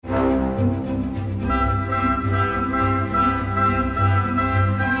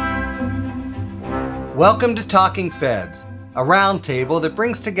Welcome to Talking Feds, a roundtable that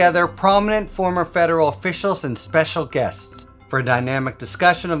brings together prominent former federal officials and special guests for a dynamic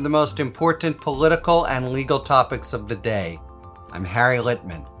discussion of the most important political and legal topics of the day. I'm Harry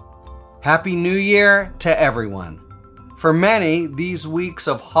Littman. Happy New Year to everyone. For many, these weeks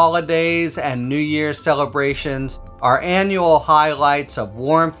of holidays and New Year's celebrations are annual highlights of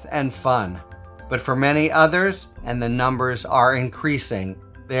warmth and fun. But for many others, and the numbers are increasing,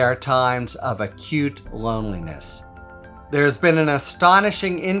 they are times of acute loneliness. There's been an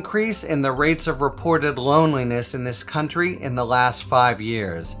astonishing increase in the rates of reported loneliness in this country in the last 5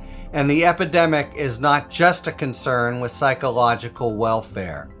 years, and the epidemic is not just a concern with psychological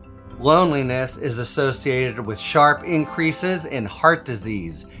welfare. Loneliness is associated with sharp increases in heart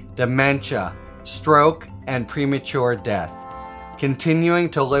disease, dementia, stroke, and premature death. Continuing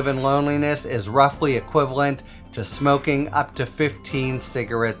to live in loneliness is roughly equivalent to smoking up to 15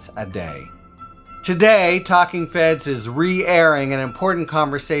 cigarettes a day. Today, Talking Feds is re-airing an important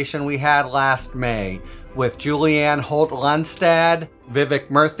conversation we had last May with Julianne Holt-Lunstad, Vivek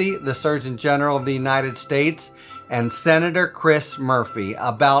Murthy, the Surgeon General of the United States, and Senator Chris Murphy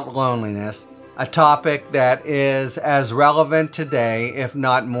about loneliness, a topic that is as relevant today, if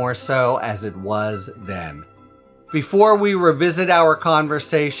not more so, as it was then. Before we revisit our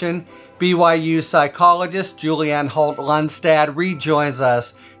conversation, BYU psychologist Julianne Holt-Lunstad rejoins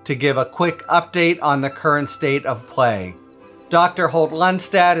us to give a quick update on the current state of play. Dr.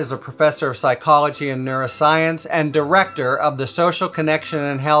 Holt-Lunstad is a professor of psychology and neuroscience and director of the Social Connection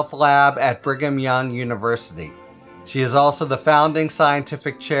and Health Lab at Brigham Young University. She is also the founding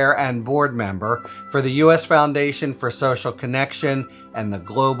scientific chair and board member for the U.S. Foundation for Social Connection and the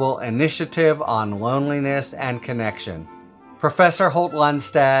Global Initiative on Loneliness and Connection. Professor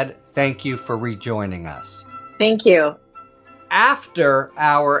Holt-Lunstad, thank you for rejoining us. Thank you. After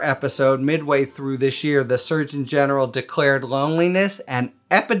our episode, midway through this year, the Surgeon General declared loneliness an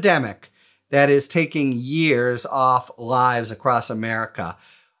epidemic that is taking years off lives across America.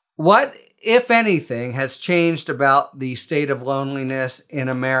 What, if anything, has changed about the state of loneliness in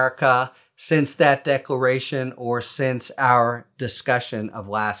America since that declaration or since our discussion of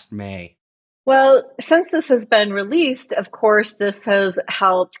last May? Well, since this has been released, of course, this has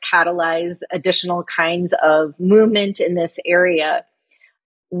helped catalyze additional kinds of movement in this area.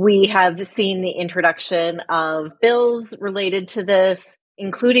 We have seen the introduction of bills related to this,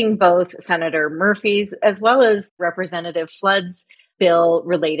 including both Senator Murphy's as well as Representative Flood's bill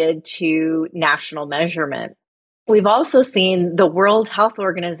related to national measurement. We've also seen the World Health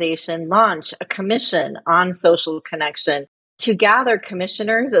Organization launch a commission on social connection to gather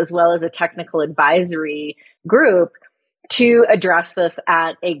commissioners as well as a technical advisory group to address this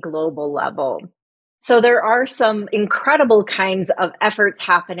at a global level. So there are some incredible kinds of efforts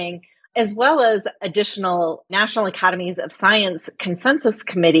happening, as well as additional National Academies of Science Consensus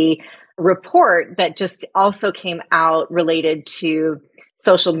Committee report that just also came out related to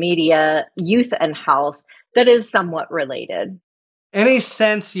social media, youth, and health that is somewhat related. Any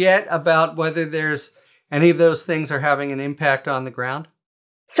sense yet about whether there's any of those things are having an impact on the ground?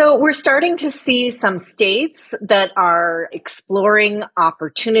 So we're starting to see some states that are exploring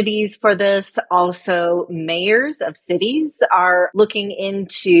opportunities for this. Also, mayors of cities are looking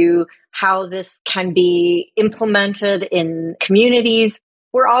into how this can be implemented in communities.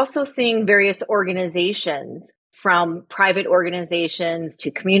 We're also seeing various organizations, from private organizations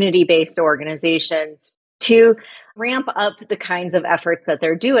to community-based organizations, to ramp up the kinds of efforts that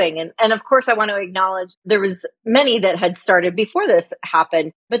they're doing. And of course, I want to acknowledge there was many that had started before this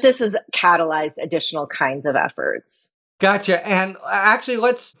happened, but this has catalyzed additional kinds of efforts. Gotcha. And actually,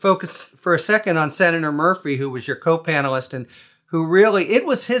 let's focus for a second on Senator Murphy, who was your co-panelist and who really, it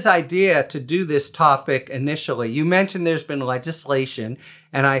was his idea to do this topic initially. You mentioned there's been legislation,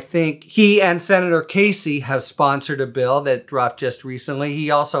 and I think he and Senator Casey have sponsored a bill that dropped just recently.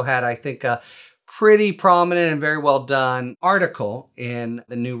 He also had, I think, a pretty prominent and very well done article in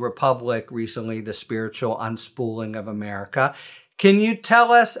the New Republic recently, The Spiritual Unspooling of America. Can you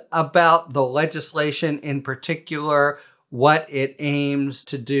tell us about the legislation in particular, what it aims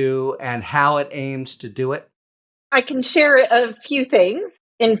to do and how it aims to do it? I can share a few things.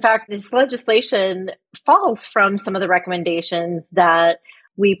 In fact, this legislation falls from some of the recommendations that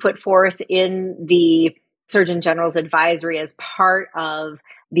we put forth in the Surgeon General's advisory as part of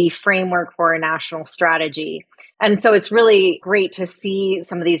the framework for a national strategy. And so it's really great to see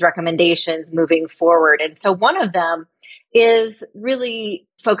some of these recommendations moving forward. And so one of them is really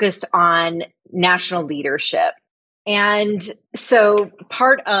focused on national leadership. And so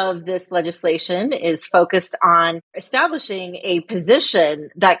part of this legislation is focused on establishing a position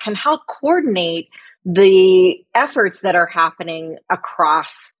that can help coordinate the efforts that are happening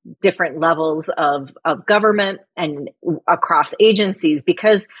across different levels of government and across agencies,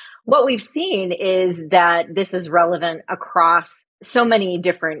 because what we've seen is that this is relevant across so many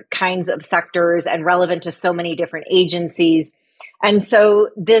different kinds of sectors and relevant to so many different agencies. And so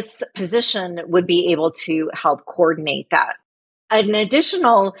this position would be able to help coordinate that. An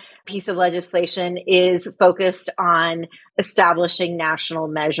additional piece of legislation is focused on establishing national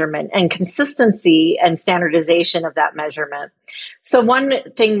measurement and consistency and standardization of that measurement. So one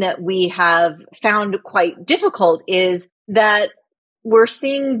thing that we have found quite difficult is that we're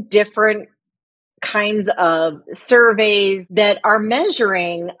seeing different kinds of surveys that are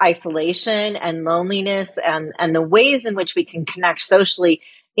measuring isolation and loneliness and the ways in which we can connect socially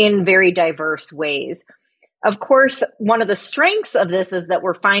in very diverse ways. Of course, one of the strengths of this is that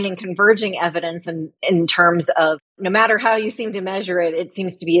we're finding converging evidence in terms of no matter how you seem to measure it, it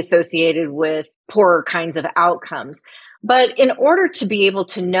seems to be associated with poorer kinds of outcomes. But in order to be able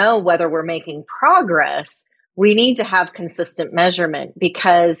to know whether we're making progress, we need to have consistent measurement,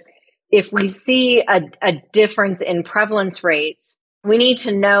 because if we see a difference in prevalence rates, we need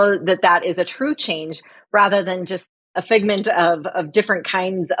to know that that is a true change rather than just a figment of different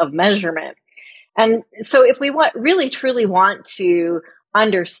kinds of measurement. And so if we really truly want to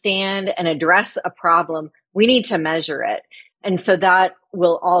understand and address a problem, we need to measure it. And so that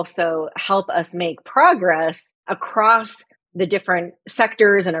will also help us make progress across the different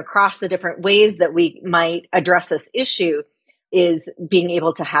sectors and across the different ways that we might address this issue, is being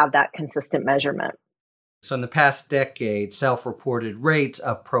able to have that consistent measurement. So in the past decade, self-reported rates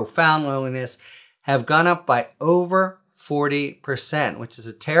of profound loneliness have gone up by over 40%, which is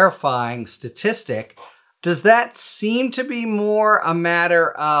a terrifying statistic. Does that seem to be more a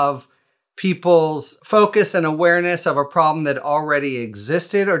matter of people's focus and awareness of a problem that already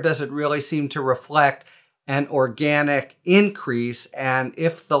existed, or does it really seem to reflect an organic increase? And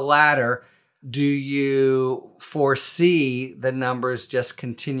if the latter, do you foresee the numbers just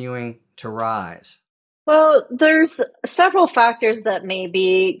continuing to rise? Well, there's several factors that may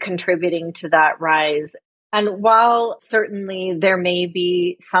be contributing to that rise. And while certainly there may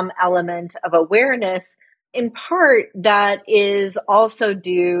be some element of awareness, in part that is also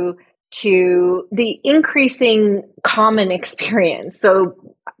due to the increasing common experience.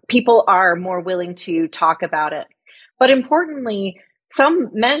 So people are more willing to talk about it. But importantly, some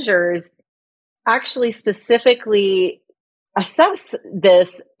measures actually specifically assess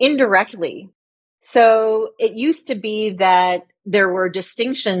this indirectly. So it used to be that there were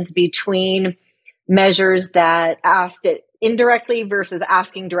distinctions between measures that asked it indirectly versus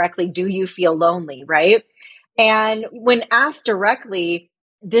asking directly, do you feel lonely, right? And when asked directly,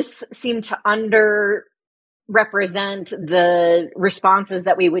 this seemed to underrepresent the responses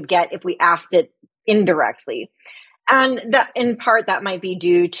that we would get if we asked it indirectly. And that, in part, that might be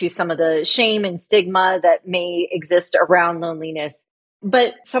due to some of the shame and stigma that may exist around loneliness.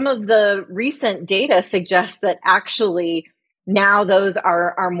 But some of the recent data suggests that actually now those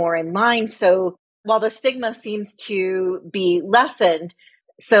are more in line. So while the stigma seems to be lessened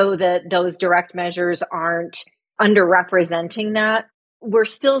so that those direct measures aren't underrepresenting that, we're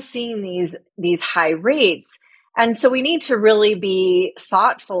still seeing these high rates. And so we need to really be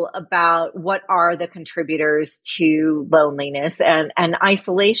thoughtful about what are the contributors to loneliness and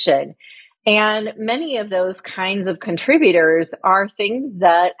isolation. And many of those kinds of contributors are things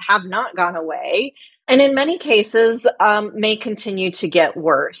that have not gone away, and in many cases may continue to get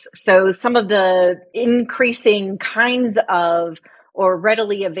worse. So some of the increasing kinds of or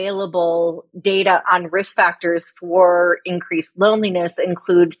readily available data on risk factors for increased loneliness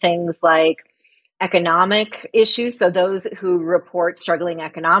include things like economic issues. So those who report struggling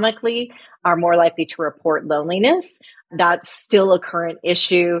economically are more likely to report loneliness. That's still a current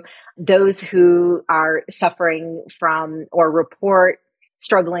issue. Those who are suffering from or report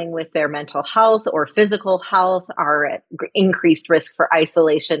struggling with their mental health or physical health are at increased risk for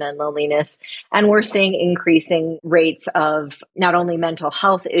isolation and loneliness. And we're seeing increasing rates of not only mental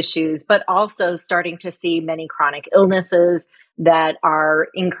health issues, but also starting to see many chronic illnesses that are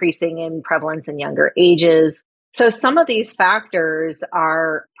increasing in prevalence in younger ages. So some of these factors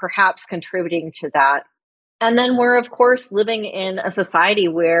are perhaps contributing to that. And then we're, of course, living in a society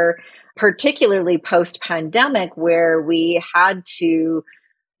where, particularly post-pandemic, where we had to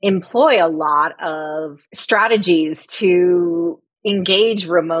employ a lot of strategies to engage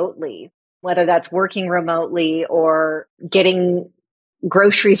remotely, whether that's working remotely or getting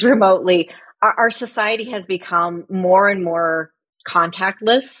groceries remotely. Our society has become more and more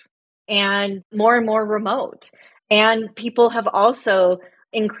contactless and more remote. And people have also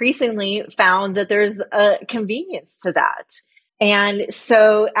increasingly found that there's a convenience to that. And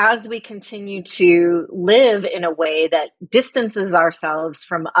so as we continue to live in a way that distances ourselves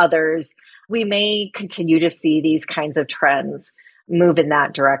from others, we may continue to see these kinds of trends move in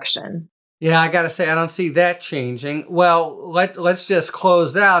that direction. Yeah, I got to say, I don't see that changing. Well, let's just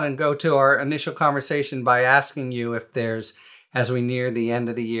close out and go to our initial conversation by asking you if there's, as we near the end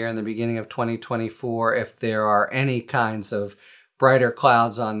of the year and the beginning of 2024, if there are any kinds of brighter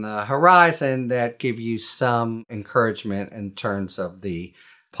clouds on the horizon that give you some encouragement in terms of the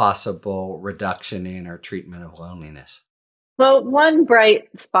possible reduction in or treatment of loneliness. Well, one bright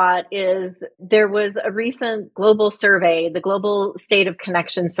spot is there was a recent global survey, the Global State of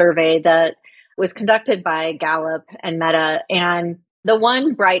Connection survey that was conducted by Gallup and Meta. And the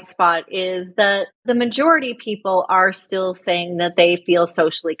one bright spot is that the majority of people are still saying that they feel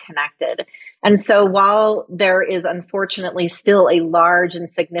socially connected. And so while there is unfortunately still a large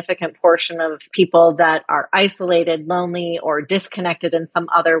and significant portion of people that are isolated, lonely, or disconnected in some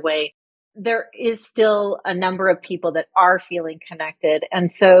other way, there is still a number of people that are feeling connected.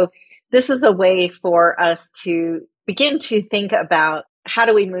 And so this is a way for us to begin to think about how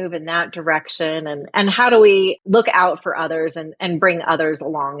do we move in that direction and how do we look out for others and bring others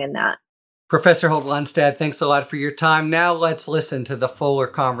along in that. Professor Holt-Lunstad, thanks a lot for your time. Now let's listen to the fuller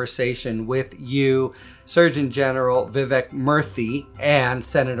conversation with you, Surgeon General Vivek Murthy, and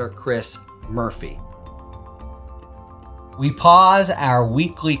Senator Chris Murphy. We pause our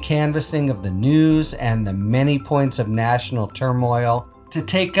weekly canvassing of the news and the many points of national turmoil to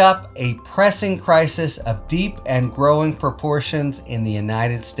take up a pressing crisis of deep and growing proportions in the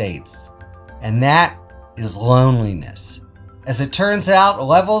United States, and that is loneliness. As it turns out,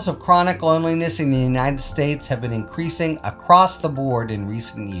 levels of chronic loneliness in the United States have been increasing across the board in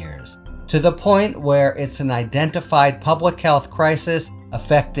recent years, to the point where it's an identified public health crisis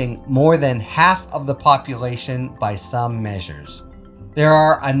affecting more than half of the population by some measures. There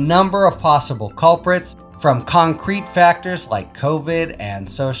are a number of possible culprits, from concrete factors like COVID and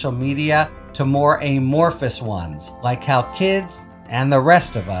social media to more amorphous ones, like how kids and the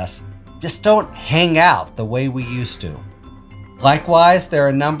rest of us just don't hang out the way we used to. Likewise, there are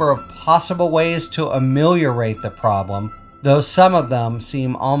a number of possible ways to ameliorate the problem, though some of them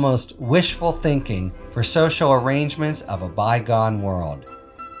seem almost wishful thinking for social arrangements of a bygone world.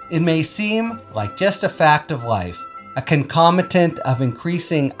 It may seem like just a fact of life, a concomitant of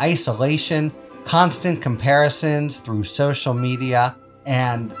increasing isolation, constant comparisons through social media,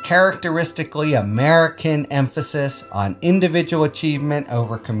 and characteristically American emphasis on individual achievement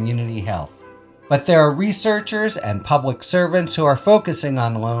over community health. But there are researchers and public servants who are focusing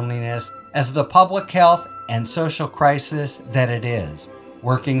on loneliness as the public health and social crisis that it is,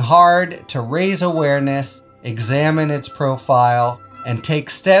 working hard to raise awareness, examine its profile, and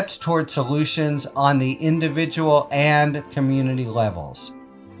take steps toward solutions on the individual and community levels.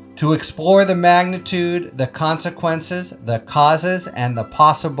 To explore the magnitude, the consequences, the causes, and the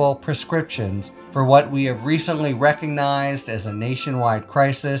possible prescriptions for what we have recently recognized as a nationwide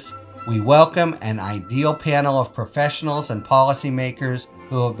crisis, we welcome an ideal panel of professionals and policymakers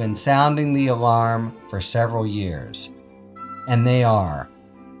who have been sounding the alarm for several years. And they are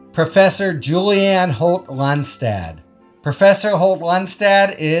Professor Julianne Holt-Lunstad. Professor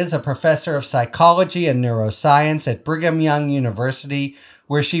Holt-Lunstad is a professor of psychology and neuroscience at Brigham Young University,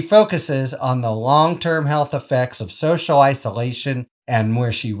 where she focuses on the long-term health effects of social isolation and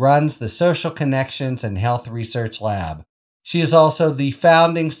where she runs the Social Connections and Health Research Lab. She is also the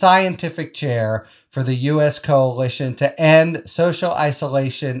founding scientific chair for the U.S. Coalition to End Social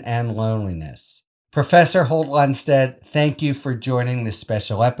Isolation and Loneliness. Professor Holt-Lunstad, thank you for joining this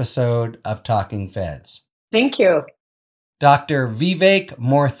special episode of Talking Feds. Thank you. Dr. Vivek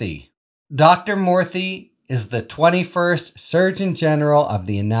Murthy. Dr. Murthy is the 21st Surgeon General of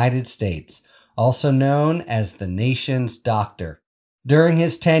the United States, also known as the nation's doctor. During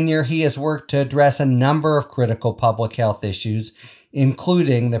his tenure, he has worked to address a number of critical public health issues,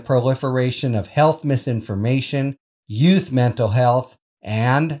 including the proliferation of health misinformation, youth mental health,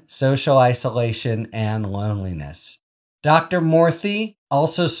 and social isolation and loneliness. Dr. Murthy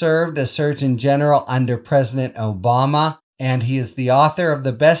also served as Surgeon General under President Obama, and he is the author of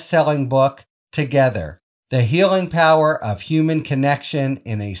the best-selling book, Together: The Healing Power of Human Connection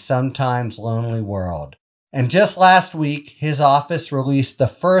in a Sometimes Lonely World. And just last week, his office released the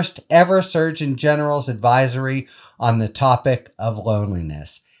first ever Surgeon General's advisory on the topic of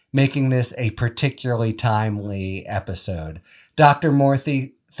loneliness, making this a particularly timely episode. Dr.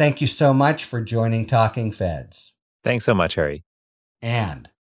 Murthy, thank you so much for joining Talking Feds. Thanks so much, Harry. And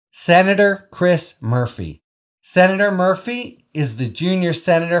Senator Chris Murphy. Senator Murphy is the junior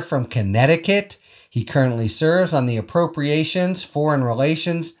senator from Connecticut. He currently serves on the Appropriations, Foreign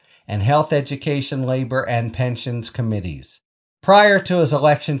Relations, and Health, Education, Labor, and Pensions committees. Prior to his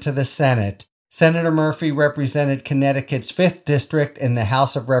election to the Senate, Senator Murphy represented Connecticut's 5th District in the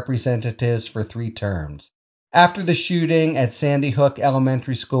House of Representatives for 3 terms. After the shooting at Sandy Hook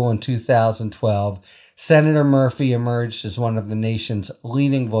Elementary School in 2012, Senator Murphy emerged as one of the nation's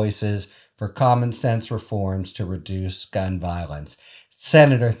leading voices for common sense reforms to reduce gun violence.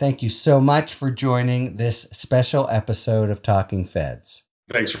 Senator, thank you so much for joining this special episode of Talking Feds.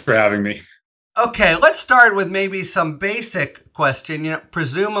 Thanks for having me. Okay, let's start with maybe some basic question.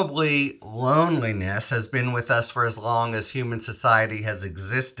 Presumably loneliness has been with us for as long as human society has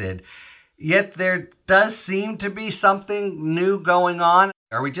existed. Yet there does seem to be something new going on.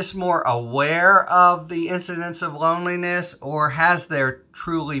 Are we just more aware of the incidence of loneliness, or has there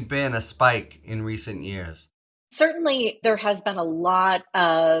truly been a spike in recent years? Certainly, there has been a lot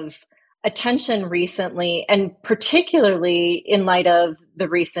of attention recently, and particularly in light of the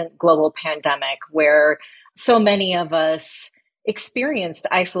recent global pandemic, where so many of us experienced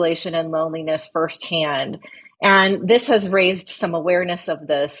isolation and loneliness firsthand. And this has raised some awareness of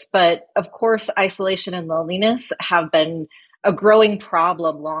this. But of course, isolation and loneliness have been a growing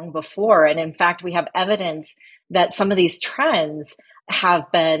problem long before. And in fact, we have evidence that some of these trends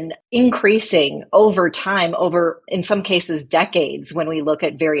have been increasing over time, over, in some cases, decades, when we look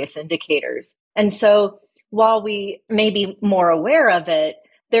at various indicators. And so while we may be more aware of it,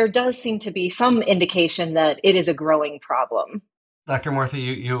 there does seem to be some indication that it is a growing problem. Dr.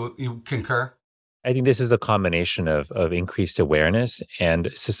 Murthy, you concur? I think this is a combination of increased awareness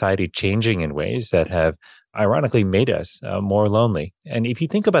and society changing in ways that have ironically made us more lonely. And if you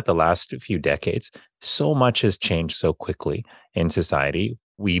think about the last few decades, so much has changed so quickly in society.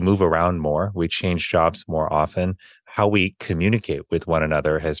 We move around more, we change jobs more often. How we communicate with one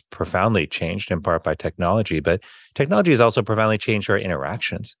another has profoundly changed, in part by technology, but technology has also profoundly changed our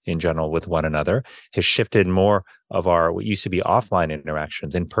interactions in general with one another, has shifted more of our what used to be offline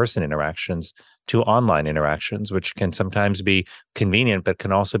interactions, in-person interactions, to online interactions, which can sometimes be convenient, but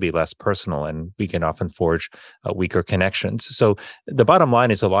can also be less personal, and we can often forge weaker connections. So the bottom line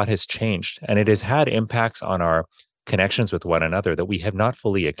is a lot has changed, and it has had impacts on our connections with one another that we have not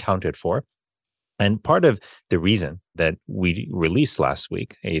fully accounted for. And part of the reason that we released last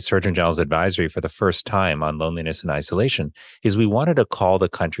week a Surgeon General's advisory for the first time on loneliness and isolation is we wanted to call the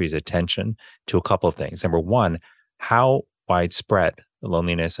country's attention to a couple of things. Number one, how widespread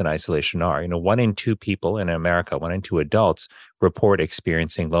loneliness and isolation are. 1 in 2 people in America, 1 in 2 adults report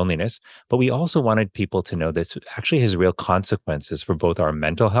experiencing loneliness. But we also wanted people to know this actually has real consequences for both our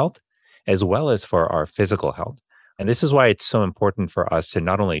mental health as well as for our physical health. And this is why it's so important for us to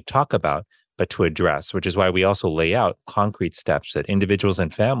not only talk about, but to address, which is why we also lay out concrete steps that individuals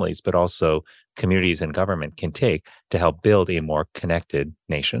and families, but also communities and government can take to help build a more connected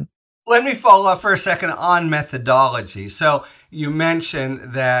nation. Let me follow up for a second on methodology. So you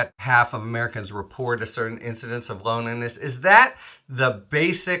mentioned that half of Americans report a certain incidence of loneliness. Is that the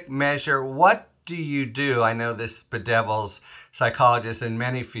basic measure? What do you do? I know this bedevils psychologists in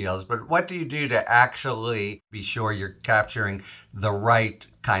many fields, but what do you do to actually be sure you're capturing the right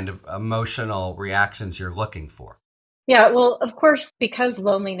kind of emotional reactions you're looking for? Yeah, well, of course, because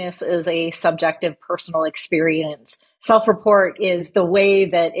loneliness is a subjective personal experience, self-report is the way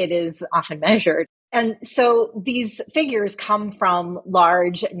that it is often measured. And so these figures come from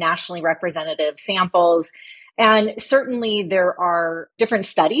large nationally representative samples. And certainly there are different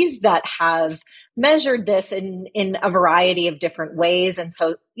studies that have measured this in a variety of different ways. And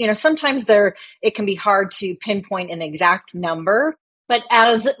so, sometimes it can be hard to pinpoint an exact number. But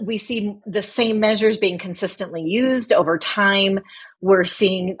as we see the same measures being consistently used over time, we're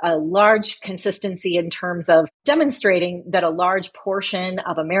seeing a large consistency in terms of demonstrating that a large portion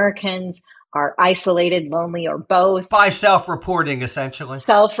of Americans are isolated, lonely, or both. By self-reporting, essentially.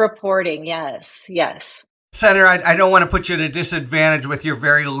 Self-reporting, yes. Senator, I don't want to put you at a disadvantage with your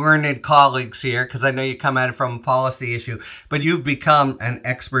very learned colleagues here, because I know you come at it from a policy issue, but you've become an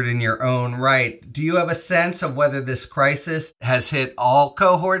expert in your own right. Do you have a sense of whether this crisis has hit all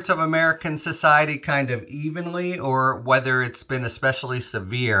cohorts of American society kind of evenly, or whether it's been especially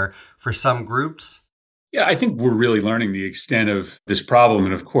severe for some groups? Yeah, I think we're really learning the extent of this problem.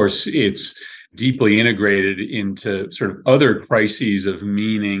 And of course, it's deeply integrated into sort of other crises of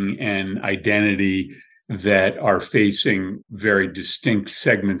meaning and identity that are facing very distinct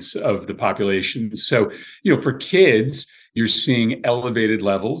segments of the population. So, for kids, you're seeing elevated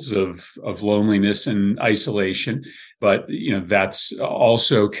levels of loneliness and isolation, but that's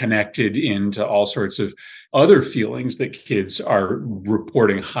also connected into all sorts of other feelings that kids are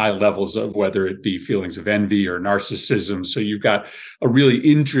reporting high levels of, whether it be feelings of envy or narcissism. So you've got a really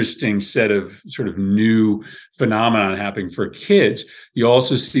interesting set of sort of new phenomenon happening for kids. You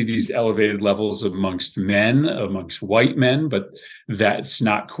also see these elevated levels amongst men, amongst white men, but that's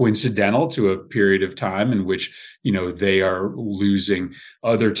not coincidental to a period of time in which, they are losing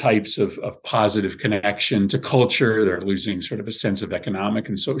other types of positive connection to culture. They're losing sort of a sense of economic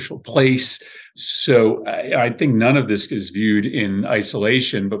and social place. So I think none of this is viewed in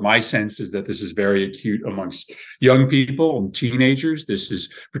isolation, but my sense is that this is very acute amongst young people and teenagers. This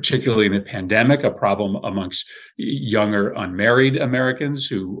is particularly in the pandemic, a problem amongst younger unmarried Americans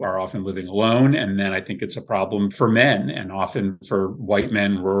who are often living alone. And then I think it's a problem for men, and often for white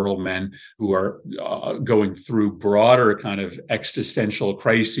men, rural men who are going through broader kind of existential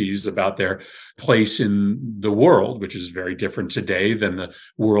crises about their place in the world, which is very different today than the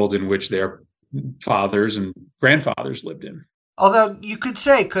world in which their fathers and grandfathers lived in. Although you could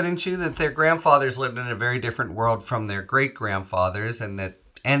say, couldn't you, that their grandfathers lived in a very different world from their great-grandfathers, and that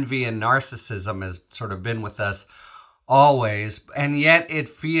envy and narcissism has sort of been with us always, and yet it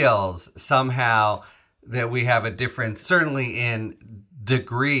feels somehow that we have a difference, certainly in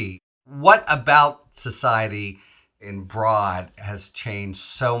degree. What about society in broad has changed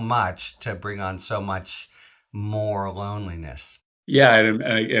so much to bring on so much more loneliness? Yeah,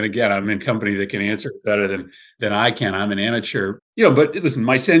 and again, I'm in company that can answer it better than I can. I'm an amateur, But listen,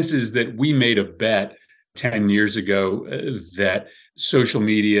 my sense is that we made a bet 10 years ago that social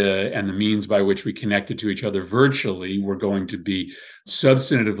media and the means by which we connected to each other virtually were going to be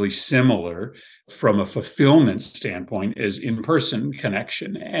substantively similar from a fulfillment standpoint as in-person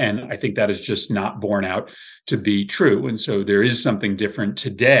connection. And I think that is just not borne out to be true. And so there is something different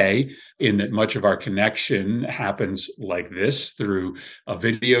today in that much of our connection happens like this, through a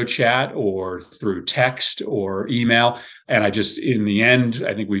video chat or through text or email. And in the end,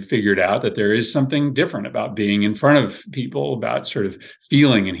 I think we figured out that there is something different about being in front of people, about sort of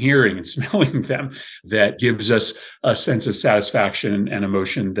feeling and hearing and smelling them, that gives us a sense of satisfaction and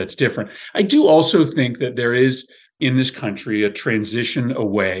emotion that's different. I do also think that there is in this country a transition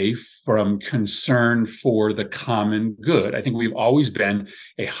away from concern for the common good. I think we've always been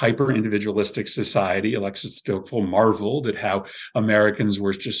a hyper-individualistic society. Alexis Stokeful marveled at how Americans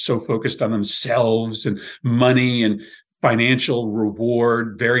were just so focused on themselves and money and financial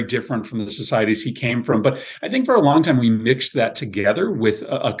reward, very different from the societies he came from. But I think for a long time, we mixed that together with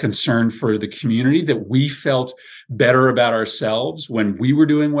a concern for the community, that we felt better about ourselves when we were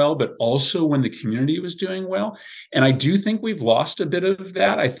doing well, but also when the community was doing well. And I do think we've lost a bit of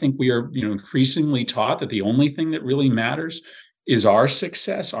that. I think we are, increasingly taught that the only thing that really matters is our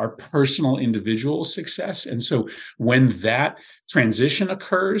success, our personal individual success. And so when that transition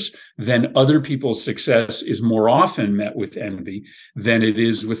occurs, then other people's success is more often met with envy than it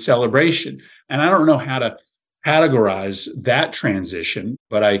is with celebration. And I don't know how to categorize that transition,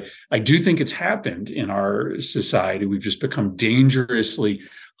 but I do think it's happened in our society. We've just become dangerously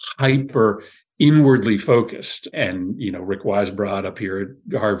hyper inwardly focused. And, Rick Weisbrod up here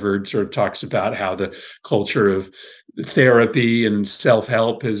at Harvard sort of talks about how the culture of therapy and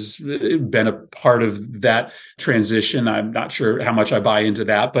self-help has been a part of that transition. I'm not sure how much I buy into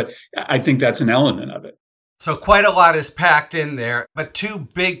that, but I think that's an element of it. So quite a lot is packed in there, but two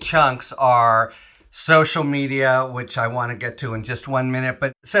big chunks are social media, which I want to get to in just 1 minute.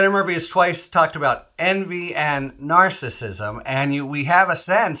 But Senator Murphy has twice talked about envy and narcissism, and we have a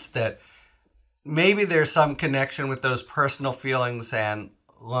sense that maybe there's some connection with those personal feelings and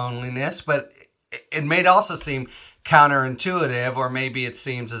loneliness, but it may also seem counterintuitive, or maybe it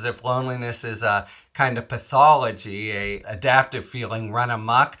seems as if loneliness is a kind of pathology, a adaptive feeling run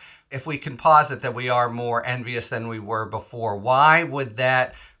amok. If we can posit that we are more envious than we were before, why would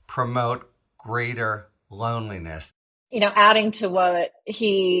that promote greater loneliness? Adding to what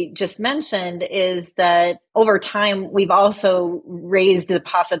he just mentioned is that over time, we've also raised the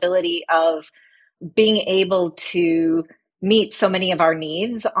possibility of being able to meet so many of our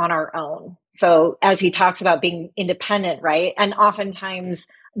needs on our own. So as he talks about being independent, right? And oftentimes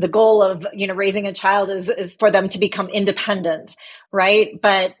the goal of, raising a child is for them to become independent, right?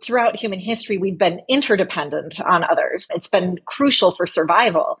 But throughout human history, we've been interdependent on others. It's been crucial for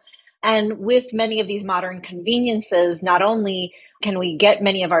survival. And with many of these modern conveniences, not only can we get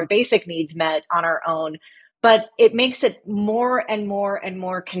many of our basic needs met on our own, but it makes it more and more and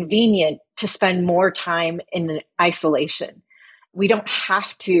more convenient to spend more time in isolation. We don't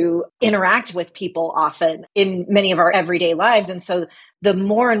have to interact with people often in many of our everyday lives. And so the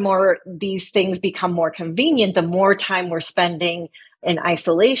more and more these things become more convenient, the more time we're spending in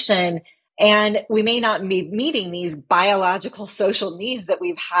isolation. And we may not be meeting these biological social needs that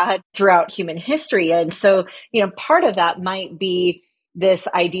we've had throughout human history. And so, part of that might be this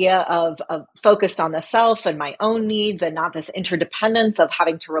idea of focused on the self and my own needs, and not this interdependence of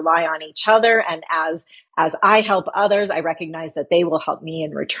having to rely on each other. And as I help others, I recognize that they will help me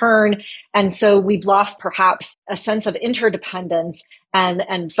in return. And so we've lost perhaps a sense of interdependence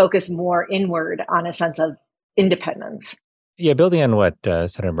and focus more inward on a sense of independence. Yeah, building on what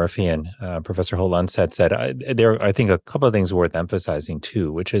Senator Murphy and Professor Holt said, there are, I think, a couple of things worth emphasizing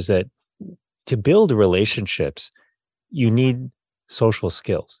too, which is that to build relationships, you need social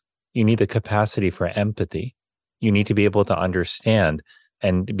skills. You need the capacity for empathy. You need to be able to understand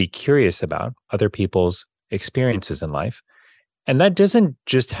and be curious about other people's experiences in life. And that doesn't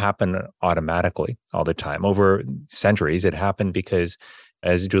just happen automatically all the time. Over centuries, it happened because,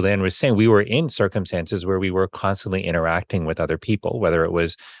 as Julianne was saying, we were in circumstances where we were constantly interacting with other people, whether it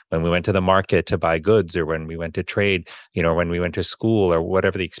was when we went to the market to buy goods, or when we went to trade, when we went to school, or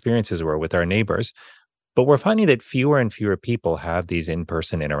whatever the experiences were with our neighbors. But we're finding that fewer and fewer people have these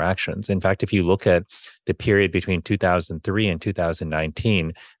in-person interactions. In fact, if you look at the period between 2003 and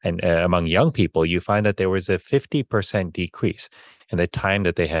 2019, and among young people, you find that there was a 50% decrease in the time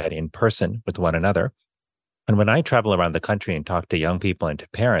that they had in person with one another. And when I travel around the country and talk to young people and to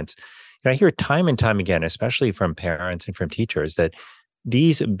parents, I hear time and time again, especially from parents and from teachers, that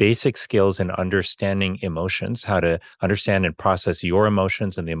these basic skills in understanding emotions, how to understand and process your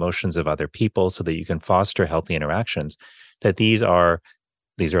emotions and the emotions of other people so that you can foster healthy interactions, that these are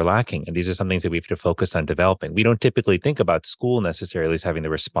lacking. And these are some things that we have to focus on developing. We don't typically think about school necessarily as having the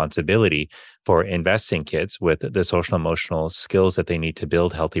responsibility for investing kids with the social emotional skills that they need to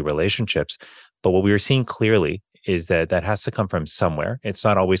build healthy relationships. But what we are seeing clearly is that that has to come from somewhere. It's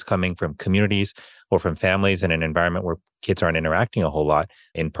not always coming from communities or from families in an environment where kids aren't interacting a whole lot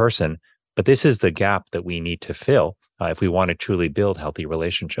in person. But this is the gap that we need to fill if we want to truly build healthy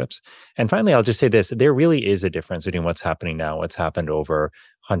relationships. And finally, I'll just say this: there really is a difference between what's happening now, what's happened over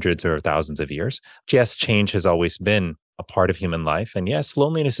hundreds or thousands of years. Yes, change has always been a part of human life. And yes,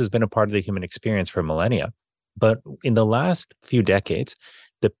 loneliness has been a part of the human experience for millennia. But in the last few decades,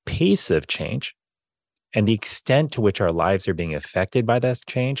 the pace of change and the extent to which our lives are being affected by that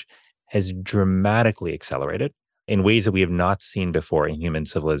change has dramatically accelerated in ways that we have not seen before in human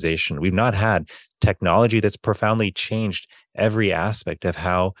civilization. We've not had technology that's profoundly changed every aspect of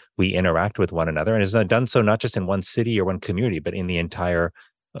how we interact with one another, and has done so not just in one city or one community, but in the entire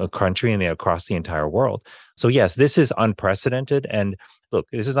country and across the entire world. So yes, this is unprecedented. And look,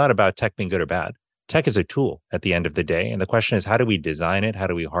 this is not about tech being good or bad. Tech is a tool at the end of the day. And the question is, how do we design it? How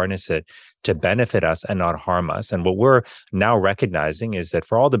do we harness it to benefit us and not harm us? And what we're now recognizing is that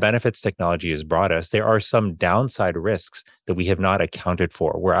for all the benefits technology has brought us, there are some downside risks that we have not accounted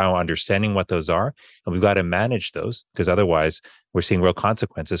for. We're now understanding what those are, and we've got to manage those, because otherwise we're seeing real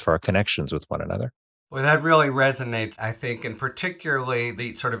consequences for our connections with one another. Well, that really resonates, I think, and particularly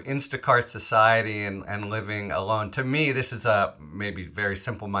the sort of Instacart society and living alone. To me, this is a maybe very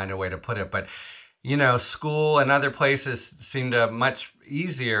simple-minded way to put it, but school and other places seemed a much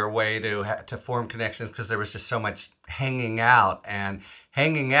easier way to form connections because there was just so much hanging out, and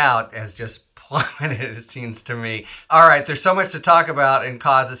hanging out has just plummeted, it seems to me. All right, there's so much to talk about in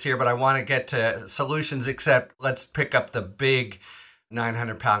causes here, but I want to get to solutions, except let's pick up the big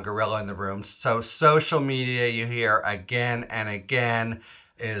 900-pound gorilla in the room. So social media, you hear again and again,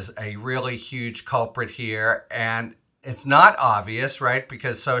 is a really huge culprit here. And it's not obvious, right?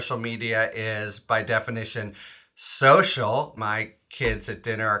 Because social media is, by definition, social. My kids at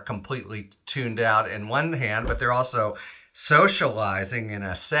dinner are completely tuned out in one hand, but they're also socializing in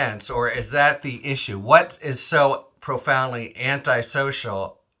a sense. Or is that the issue? What is so profoundly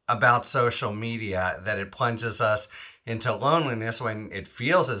antisocial about social media that it plunges us into loneliness when it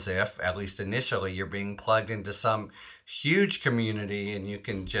feels as if, at least initially, you're being plugged into some huge community and you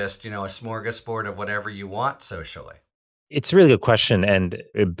can just, a smorgasbord of whatever you want socially? It's really a question, and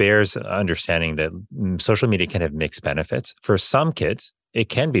it bears understanding that social media can have mixed benefits. For some kids, it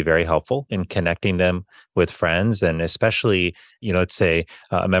can be very helpful in connecting them with friends, and especially, let's say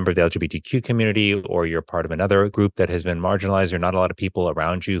a member of the LGBTQ community, or you're part of another group that has been marginalized, or not a lot of people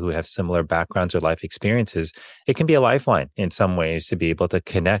around you who have similar backgrounds or life experiences. It can be a lifeline in some ways to be able to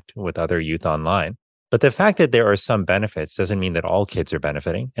connect with other youth online. But the fact that there are some benefits doesn't mean that all kids are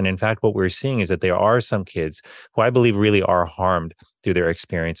benefiting. And in fact, what we're seeing is that there are some kids who I believe really are harmed through their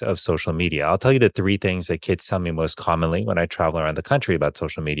experience of social media. I'll tell you the three things that kids tell me most commonly when I travel around the country about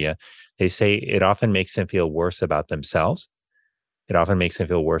social media. They say it often makes them feel worse about themselves. It often makes them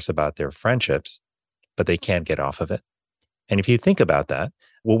feel worse about their friendships, but they can't get off of it. And if you think about that,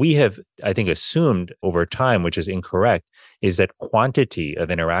 what we have, I think, assumed over time, which is incorrect, is that quantity of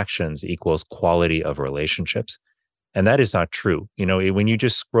interactions equals quality of relationships. And that is not true. When you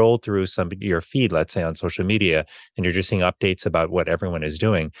just scroll through your feed, let's say on social media, and you're just seeing updates about what everyone is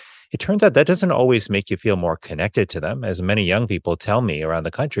doing, it turns out that doesn't always make you feel more connected to them. As many young people tell me around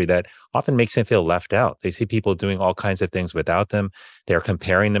the country, that often makes them feel left out. They see people doing all kinds of things without them. They're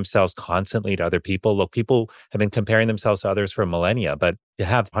comparing themselves constantly to other people. Look, people have been comparing themselves to others for millennia, but to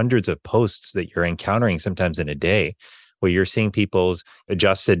have hundreds of posts that you're encountering sometimes in a day, where you're seeing people's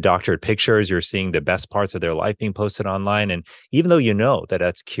adjusted, doctored pictures, you're seeing the best parts of their life being posted online. And even though you know that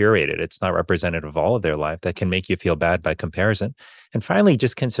that's curated, it's not representative of all of their life, that can make you feel bad by comparison. And finally,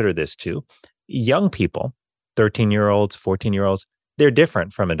 just consider this too. Young people, 13-year-olds, 14-year-olds, they're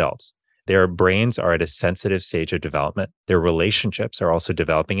different from adults. Their brains are at a sensitive stage of development. Their relationships are also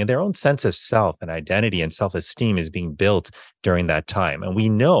developing, and their own sense of self and identity and self-esteem is being built during that time. And we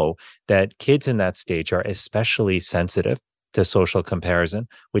know that kids in that stage are especially sensitive to social comparison,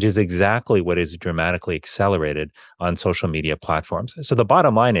 which is exactly what is dramatically accelerated on social media platforms. So the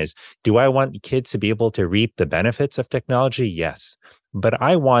bottom line is, do I want kids to be able to reap the benefits of technology? Yes. But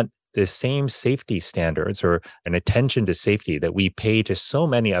I want the same safety standards or an attention to safety that we pay to so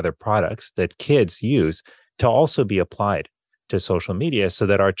many other products that kids use to also be applied to social media, so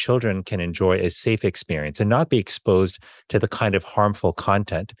that our children can enjoy a safe experience and not be exposed to the kind of harmful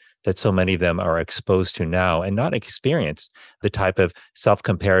content that so many of them are exposed to now, and not experience the type of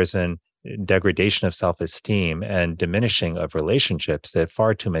self-comparison, degradation of self-esteem, and diminishing of relationships that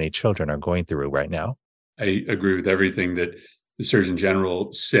far too many children are going through right now. I agree with everything that the Surgeon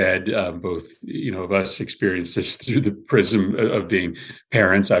General said. Both, of us experienced this through the prism of being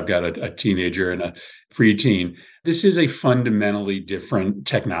parents. I've got a teenager and a preteen. This is a fundamentally different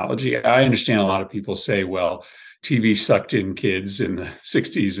technology. I understand a lot of people say, well, TV sucked in kids in the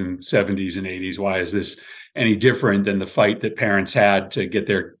 60s and 70s and 80s. Why is this any different than the fight that parents had to get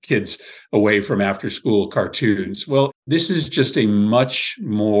their kids away from after school cartoons? Well, this is just a much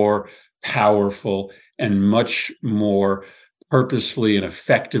more powerful and much more purposefully and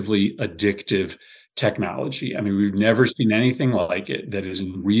effectively addictive technology. I mean, we've never seen anything like it, that is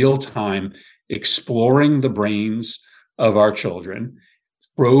in real time exploring the brains of our children,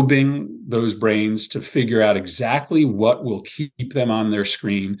 probing those brains to figure out exactly what will keep them on their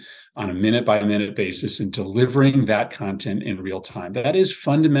screen on a minute by minute basis, and delivering that content in real time. That is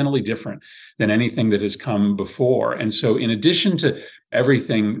fundamentally different than anything that has come before. And so in addition to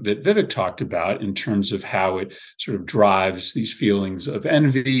everything that Vivek talked about in terms of how it sort of drives these feelings of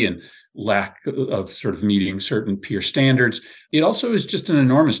envy and lack of sort of meeting certain peer standards, it also is just an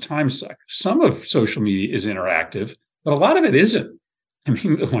enormous time suck. Some of social media is interactive, but a lot of it isn't. I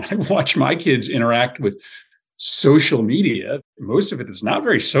mean, when I watch my kids interact with social media, most of it is not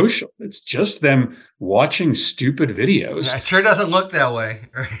very social. It's just them watching stupid videos. It sure doesn't look that way.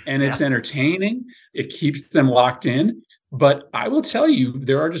 And it's entertaining. It keeps them locked in. But I will tell you,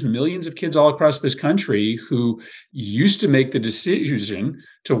 there are just millions of kids all across this country who used to make the decision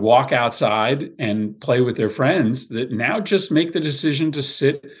to walk outside and play with their friends that now just make the decision to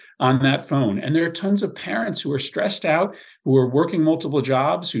sit on that phone. And there are tons of parents who are stressed out, who are working multiple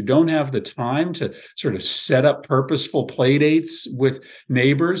jobs, who don't have the time to sort of set up purposeful play dates with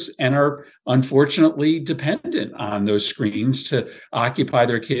neighbors, and are unfortunately dependent on those screens to occupy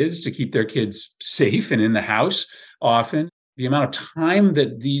their kids, to keep their kids safe and in the house. Often, the amount of time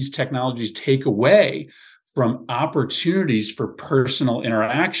that these technologies take away from opportunities for personal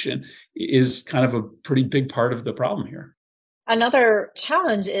interaction is kind of a pretty big part of the problem here. Another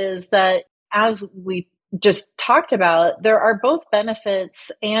challenge is that, as we just talked about, there are both benefits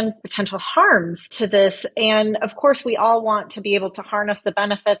and potential harms to this. And of course, we all want to be able to harness the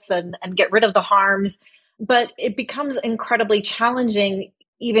benefits and get rid of the harms, but it becomes incredibly challenging,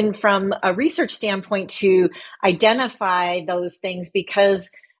 even from a research standpoint, to identify those things, because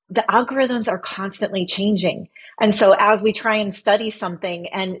the algorithms are constantly changing. And so as we try and study something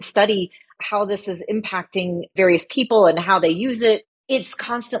and study how this is impacting various people and how they use it, it's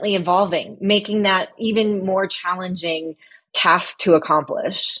constantly evolving, making that even more challenging task to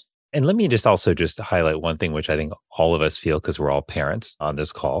accomplish. And let me just highlight one thing, which I think all of us feel, because we're all parents on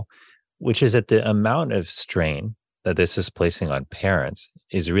this call, which is that the amount of strain that this is placing on parents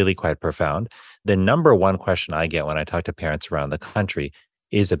is really quite profound. The number one question I get when I talk to parents around the country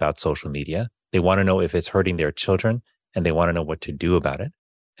is about social media. They want to know if it's hurting their children, and they want to know what to do about it.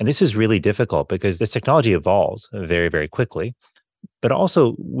 And this is really difficult because this technology evolves very, very quickly. But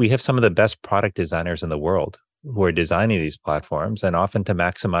also, we have some of the best product designers in the world who are designing these platforms, and often to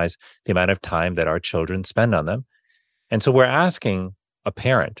maximize the amount of time that our children spend on them. And so we're asking a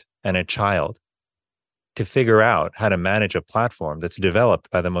parent and a child to figure out how to manage a platform that's developed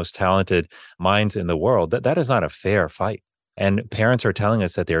by the most talented minds in the world. That is not a fair fight. And parents are telling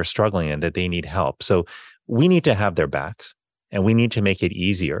us that they're struggling and that they need help. So we need to have their backs, and we need to make it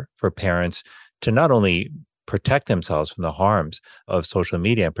easier for parents to not only protect themselves from the harms of social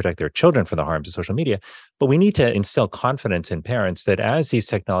media and protect their children from the harms of social media, but we need to instill confidence in parents that as these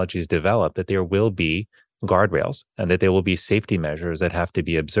technologies develop, that there will be guardrails and that there will be safety measures that have to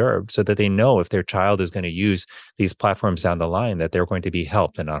be observed so that they know if their child is going to use these platforms down the line, that they're going to be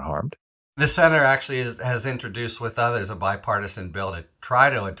helped and not harmed. The center actually has introduced with others a bipartisan bill to try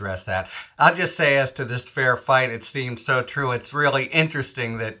to address that. I'll just say as to this fair fight, it seems so true. It's really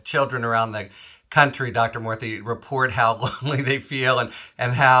interesting that children around the country, Dr. Murthy, report how lonely they feel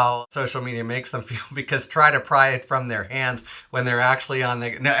and how social media makes them feel, because try to pry it from their hands when they're actually on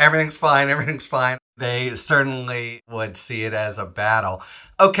the, no, everything's fine. They certainly would see it as a battle.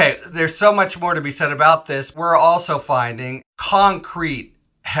 Okay, there's so much more to be said about this. We're also finding concrete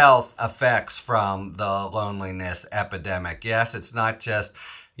health effects from the loneliness epidemic. Yes, it's not just,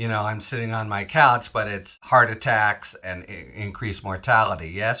 I'm sitting on my couch, but it's heart attacks and increased mortality.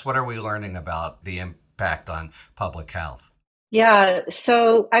 Yes, what are we learning about the impact on public health? Yeah,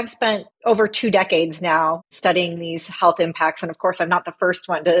 so I've spent over 2 decades now studying these health impacts. And of course, I'm not the first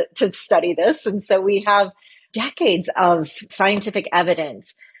one to study this. And so we have decades of scientific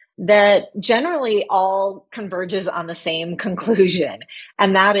evidence that generally all converges on the same conclusion.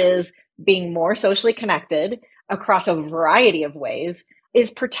 And that is being more socially connected across a variety of ways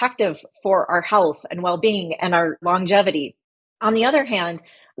is protective for our health and well-being and our longevity. On the other hand,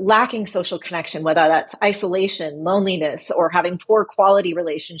 lacking social connection, whether that's isolation, loneliness, or having poor quality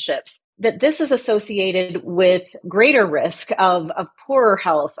relationships, that this is associated with greater risk of poorer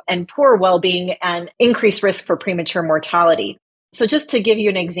health and poor well-being and increased risk for premature mortality. So just to give you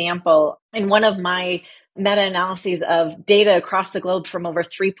an example, in one of my meta-analyses of data across the globe from over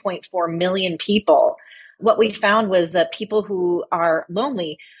 3.4 million people, what we found was that people who are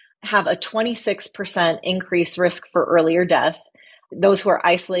lonely have a 26% increased risk for earlier death. Those who are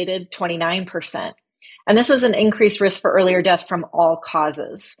isolated, 29%. And this is an increased risk for earlier death from all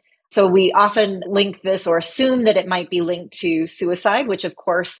causes. So we often link this or assume that it might be linked to suicide, which of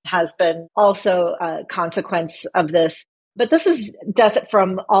course has been also a consequence of this. But this is death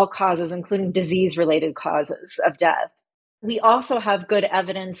from all causes, including disease-related causes of death. We also have good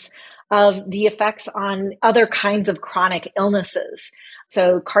evidence of the effects on other kinds of chronic illnesses.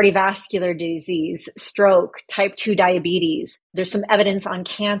 So cardiovascular disease, stroke, type 2 diabetes. There's some evidence on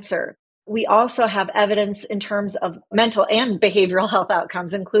cancer. We also have evidence in terms of mental and behavioral health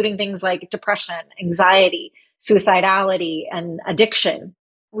outcomes, including things like depression, anxiety, suicidality, and addiction.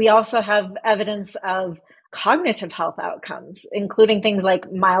 We also have evidence of cognitive health outcomes, including things like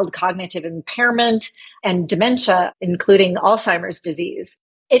mild cognitive impairment and dementia, including Alzheimer's disease.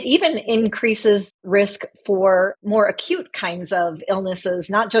 It even increases risk for more acute kinds of illnesses,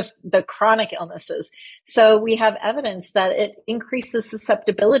 not just the chronic illnesses. So we have evidence that it increases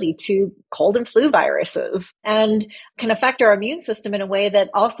susceptibility to cold and flu viruses and can affect our immune system in a way that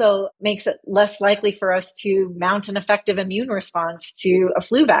also makes it less likely for us to mount an effective immune response to a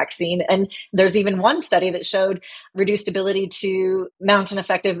flu vaccine. And there's even one study that showed reduced ability to mount an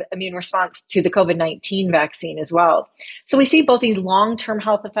effective immune response to the COVID-19 vaccine as well. So we see both these long-term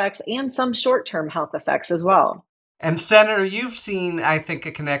health effects and some short-term health effects as well. And Senator, you've seen, I think,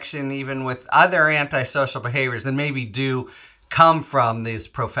 a connection even with other antisocial behaviors that maybe do come from this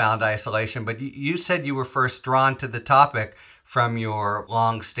profound isolation. But you said you were first drawn to the topic from your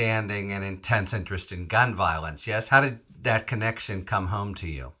long-standing and intense interest in gun violence. Yes? How did that connection come home to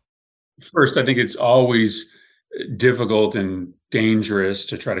you? First, I think it's always difficult and dangerous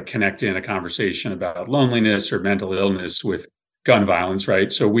to try to connect in a conversation about loneliness or mental illness with gun violence,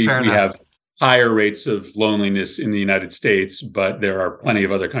 right? So we have higher rates of loneliness in the United States, but there are plenty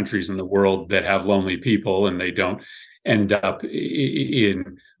of other countries in the world that have lonely people and they don't end up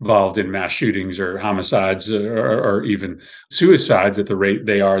involved in mass shootings or homicides or even suicides at the rate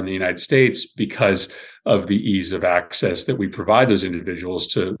they are in the United States because of the ease of access that we provide those individuals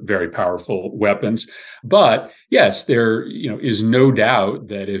to very powerful weapons. But yes, there is no doubt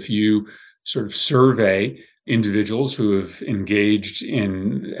that if you sort of survey individuals who have engaged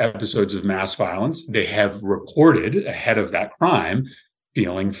in episodes of mass violence, they have reported ahead of that crime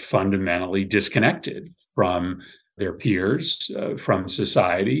feeling fundamentally disconnected from their peers from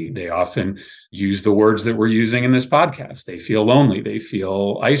society. They often use the words that we're using in this podcast. They feel lonely. They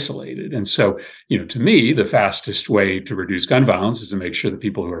feel isolated. And so, to me, the fastest way to reduce gun violence is to make sure that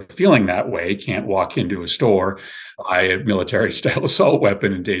people who are feeling that way can't walk into a store, buy a military-style assault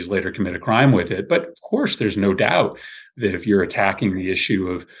weapon, and days later commit a crime with it. But of course, there's no doubt that if you're attacking the issue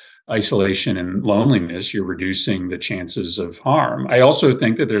of isolation and loneliness, you're reducing the chances of harm. I also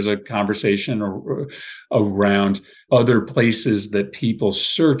think that there's a conversation around other places that people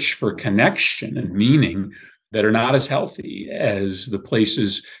search for connection and meaning that are not as healthy as the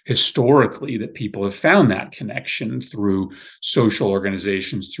places historically that people have found that connection through social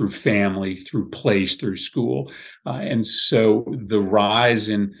organizations, through family, through place, through school. And so the rise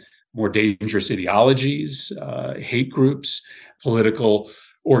in more dangerous ideologies, hate groups, political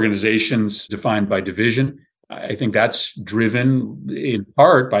organizations defined by division. I think that's driven in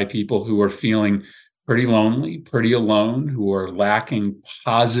part by people who are feeling pretty lonely, pretty alone, who are lacking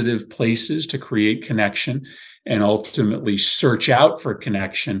positive places to create connection and ultimately search out for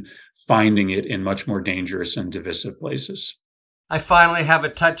connection, finding it in much more dangerous and divisive places. I finally have a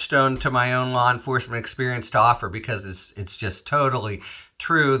touchstone to my own law enforcement experience to offer because it's just totally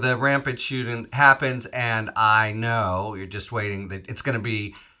true. The rampant shooting happens, and I know you're just waiting that it's going to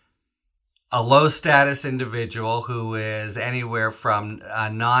be a low status individual who is anywhere from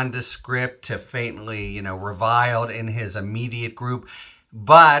nondescript to faintly, reviled in his immediate group.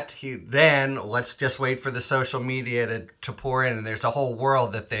 But let's just wait for the social media to pour in, and there's a whole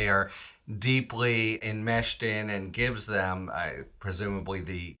world that they are deeply enmeshed in and gives them presumably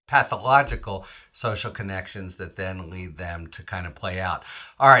the pathological social connections that then lead them to kind of play out.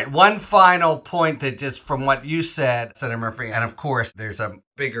 All right, one final point that just from what you said, Senator Murphy, and of course there's a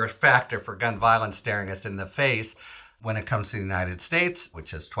bigger factor for gun violence staring us in the face when it comes to the United States,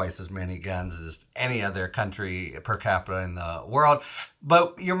 which has twice as many guns as any other country per capita in the world.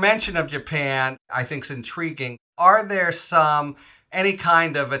 But your mention of Japan, I think, is intriguing. Are there any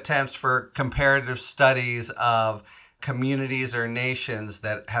kind of attempts for comparative studies of communities or nations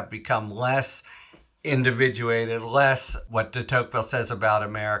that have become less individuated, less what de Tocqueville says about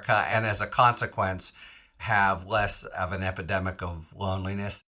America, and as a consequence have less of an epidemic of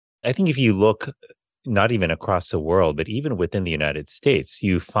loneliness? I think if you look not even across the world, but even within the United States,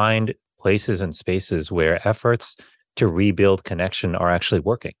 you find places and spaces where efforts to rebuild connection are actually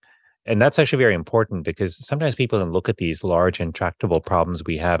working. And that's actually very important because sometimes people can look at these large intractable problems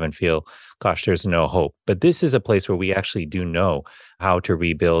we have and feel, gosh, there's no hope. But this is a place where we actually do know how to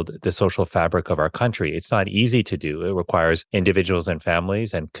rebuild the social fabric of our country. It's not easy to do. It requires individuals and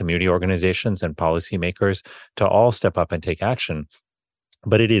families and community organizations and policymakers to all step up and take action.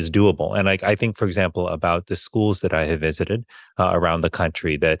 But it is doable. And I think, for example, about the schools that I have visited around the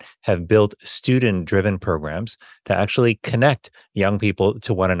country that have built student-driven programs to actually connect young people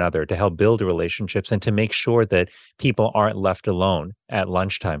to one another, to help build relationships and to make sure that people aren't left alone at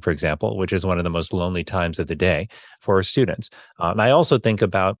lunchtime, for example, which is one of the most lonely times of the day for students. I also think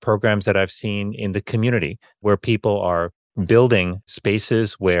about programs that I've seen in the community where people are building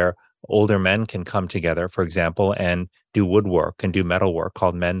spaces where older men can come together, for example, and do woodwork and do metalwork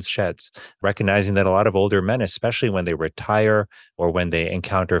called men's sheds, recognizing that a lot of older men, especially when they retire or when they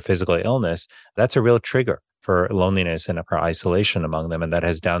encounter physical illness, that's a real trigger for loneliness and for isolation among them, and that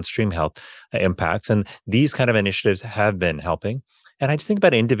has downstream health impacts. And these kind of initiatives have been helping. And I just think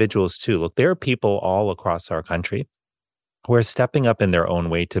about individuals too. Look, there are people all across our country who are stepping up in their own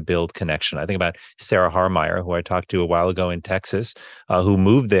way to build connection. I think about Sarah Harmeyer, who I talked to a while ago in Texas, who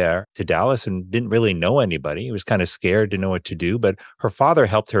moved there to Dallas and didn't really know anybody. He was kind of scared to know what to do, but her father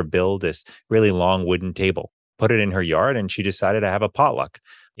helped her build this really long wooden table, put it in her yard, and she decided to have a potluck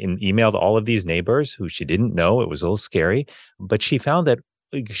and emailed all of these neighbors who she didn't know. It was a little scary, but she found that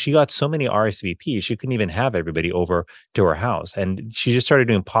she got so many RSVPs, she couldn't even have everybody over to her house. And she just started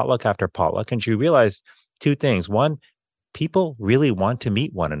doing potluck after potluck, and she realized two things. One, people really want to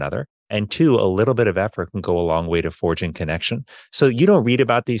meet one another. And two, a little bit of effort can go a long way to forging connection. So you don't read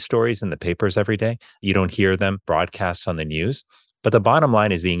about these stories in the papers every day. You don't hear them broadcast on the news. But the bottom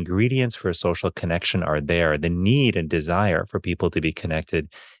line is the ingredients for social connection are there. The need and desire for people to be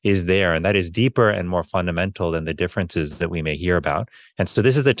connected is there. And that is deeper and more fundamental than the differences that we may hear about. And so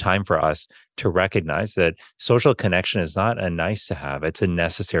this is the time for us to recognize that social connection is not a nice to have, it's a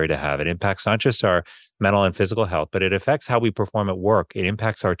necessary to have. It impacts not just our mental and physical health, but it affects how we perform at work. It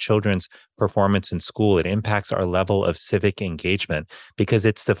impacts our children's performance in school. It impacts our level of civic engagement because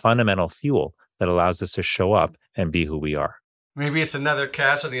it's the fundamental fuel that allows us to show up and be who we are. Maybe it's another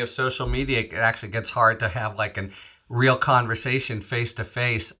casualty of social media. It actually gets hard to have like a real conversation face to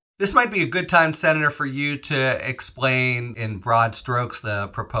face. This might be a good time, Senator, for you to explain in broad strokes the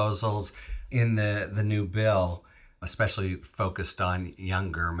proposals in the new bill, especially focused on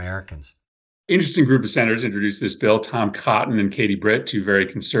younger Americans. Interesting group of senators introduced this bill. Tom Cotton and Katie Britt, two very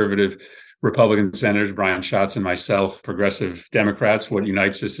conservative Republican senators, Brian Schatz and myself, progressive Democrats. What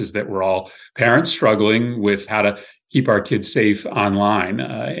unites us is that we're all parents struggling with how to keep our kids safe online.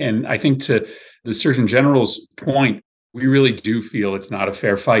 And I think to the Surgeon General's point, we really do feel it's not a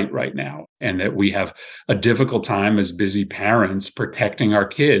fair fight right now, and that we have a difficult time as busy parents protecting our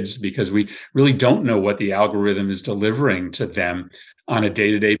kids because we really don't know what the algorithm is delivering to them on a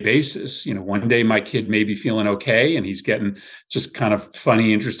day-to-day basis. One day my kid may be feeling okay and he's getting just kind of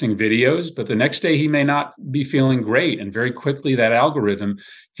funny, interesting videos, but the next day he may not be feeling great. And very quickly that algorithm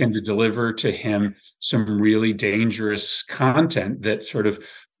can deliver to him some really dangerous content that sort of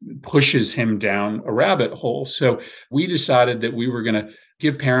pushes him down a rabbit hole. So we decided that we were going to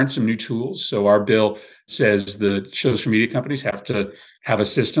give parents some new tools. So our bill says the social media companies have to have a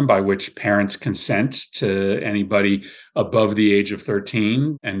system by which parents consent to anybody above the age of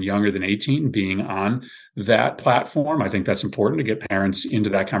 13 and younger than 18 being on that platform. I think that's important to get parents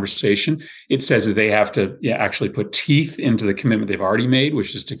into that conversation. It says that they have to actually put teeth into the commitment they've already made,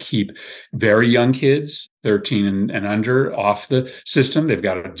 which is to keep very young kids, 13 and under, off the system. They've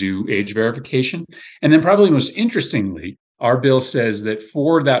got to do age verification. And then probably most interestingly, our bill says that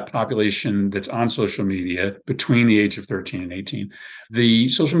for that population that's on social media between the age of 13 and 18, the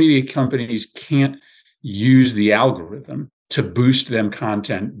social media companies can't use the algorithm to boost them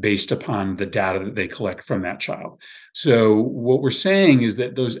content based upon the data that they collect from that child. So what we're saying is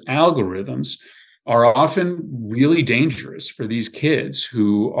that those algorithms are often really dangerous for these kids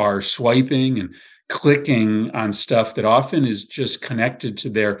who are swiping and clicking on stuff that often is just connected to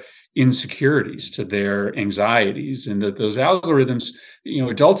their insecurities, to their anxieties, and that those algorithms,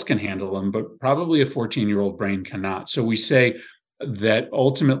 adults can handle them, but probably a 14-year-old brain cannot. So we say that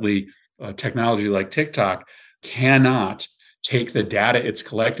ultimately technology like TikTok cannot take the data it's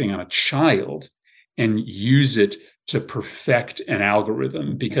collecting on a child and use it to perfect an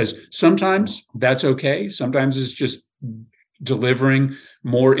algorithm, because sometimes that's okay. Sometimes it's just delivering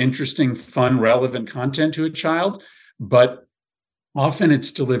more interesting, fun, relevant content to a child, but often it's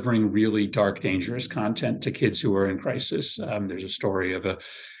delivering really dark, dangerous content to kids who are in crisis. There's a story of a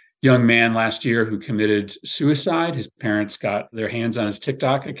young man last year who committed suicide. His parents got their hands on his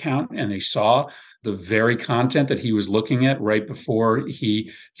TikTok account and they saw the very content that he was looking at right before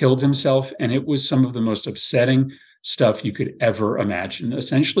he killed himself. And it was some of the most upsetting stuff you could ever imagine,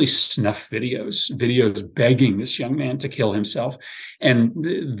 essentially snuff videos begging this young man to kill himself. And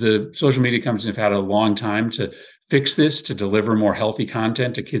the social media companies have had a long time to fix this, to deliver more healthy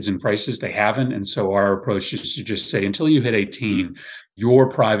content to kids in crisis. They haven't. And so our approach is to just say, until you hit 18, your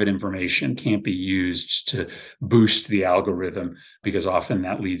private information can't be used to boost the algorithm, because often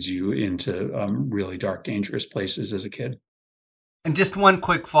that leads you into really dark, dangerous places as a kid. And just one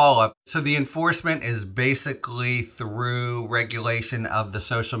quick follow-up. So the enforcement is basically through regulation of the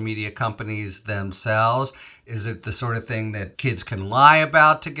social media companies themselves. Is it the sort of thing that kids can lie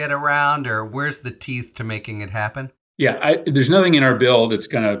about to get around, or where's the teeth to making it happen? Yeah, there's nothing in our bill that's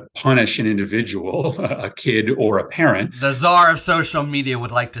going to punish an individual, a kid or a parent. The czar of social media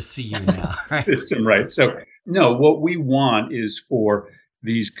would like to see you now, right? System, right. So, no, what we want is for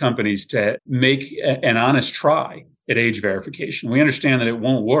these companies to make an honest try at age verification. We understand that it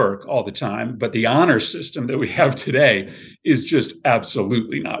won't work all the time, but the honor system that we have today is just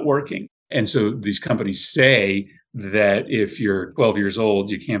absolutely not working. And so these companies say that if you're 12 years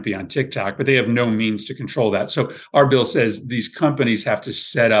old, you can't be on TikTok, but they have no means to control that. So our bill says these companies have to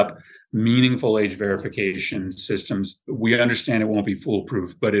set up meaningful age verification systems. We understand it won't be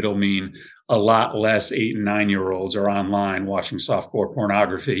foolproof, but it'll mean a lot less 8 and 9-year-olds are online watching softcore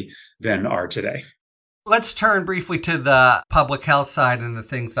pornography than are today. Let's turn briefly to the public health side and the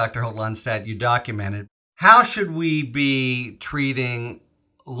things, Dr. Holt-Lunstad, you documented. How should we be treating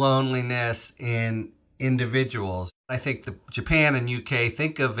loneliness in individuals? I think Japan and UK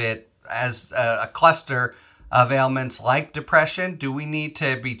think of it as a cluster of ailments like depression. Do we need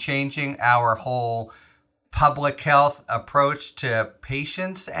to be changing our whole public health approach to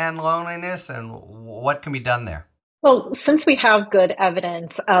patients and loneliness, and what can be done there? Well, since we have good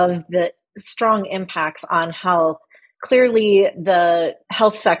evidence of the strong impacts on health, clearly the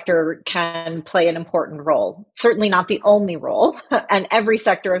health sector can play an important role. Certainly not the only role, and every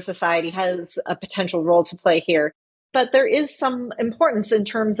sector of society has a potential role to play here. But there is some importance in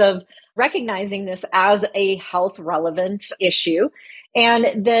terms of recognizing this as a health relevant issue,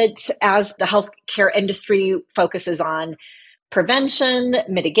 and that as the healthcare industry focuses on prevention,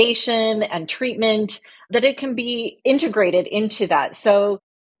 mitigation, and treatment, that it can be integrated into that. So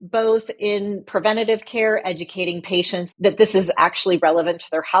both in preventative care, educating patients that this is actually relevant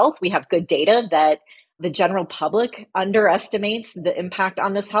to their health. We have good data that the general public underestimates the impact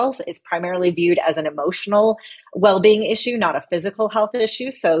on this health. It's primarily viewed as an emotional well-being issue, not a physical health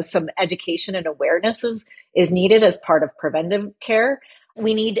issue. So some education and awareness is needed as part of preventive care.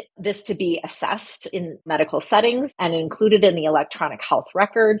 We need this to be assessed in medical settings and included in the electronic health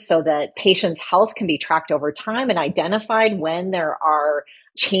record so that patients' health can be tracked over time and identified when there are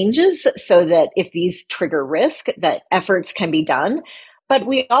changes, so that if these trigger risk, that efforts can be done. But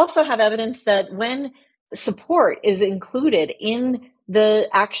we also have evidence that when support is included in the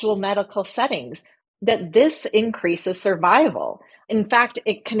actual medical settings, that this increases survival. In fact,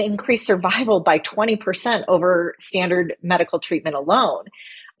 it can increase survival by 20% over standard medical treatment alone.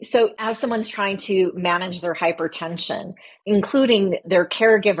 So as someone's trying to manage their hypertension, including their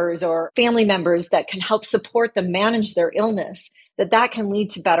caregivers or family members that can help support them manage their illness, that can lead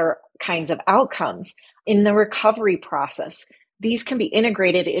to better kinds of outcomes in the recovery process. These can be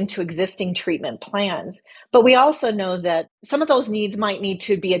integrated into existing treatment plans. But we also know that some of those needs might need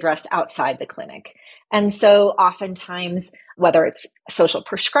to be addressed outside the clinic. And so oftentimes, whether it's social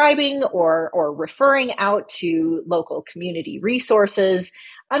prescribing or referring out to local community resources,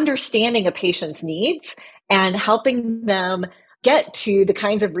 understanding a patient's needs and helping them get to the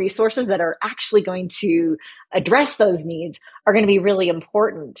kinds of resources that are actually going to address those needs are going to be really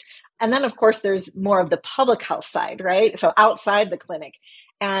important. And then, of course, there's more of the public health side, right? So outside the clinic,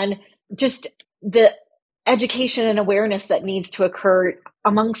 and just the education and awareness that needs to occur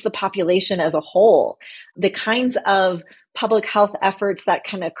amongst the population as a whole, the kinds of public health efforts that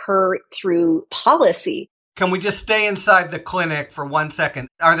can occur through policy. Can we just stay inside the clinic for 1 second?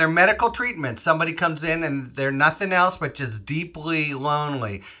 Are there medical treatments? Somebody comes in and they're nothing else but just deeply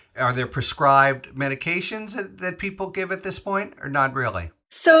lonely. Are there prescribed medications that people give at this point, or not really?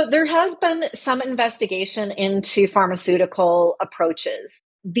 So there has been some investigation into pharmaceutical approaches.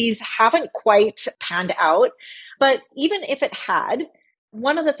 These haven't quite panned out, but even if it had,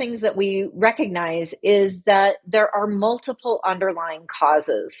 one of the things that we recognize is that there are multiple underlying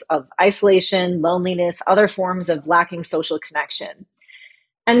causes of isolation, loneliness, other forms of lacking social connection.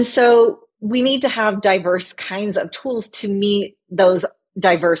 And so we need to have diverse kinds of tools to meet those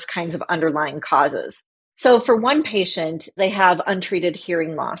diverse kinds of underlying causes. So for one patient, they have untreated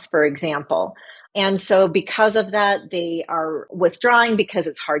hearing loss, for example. And so because of that, they are withdrawing because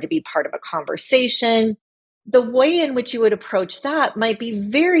it's hard to be part of a conversation. The way in which you would approach that might be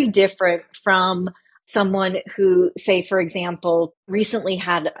very different from someone who, say, for example, recently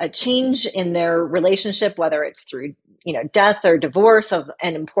had a change in their relationship, whether it's through, death or divorce of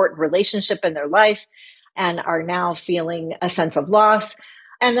an important relationship in their life, and are now feeling a sense of loss.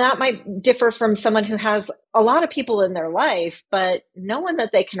 And that might differ from someone who has a lot of people in their life, but no one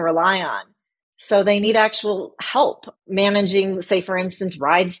that they can rely on. So they need actual help managing, say, for instance,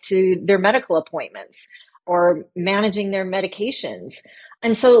 rides to their medical appointments or managing their medications.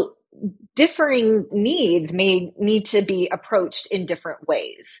 And so differing needs may need to be approached in different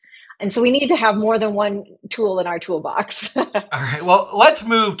ways. And so we need to have more than one tool in our toolbox. All right. Well, let's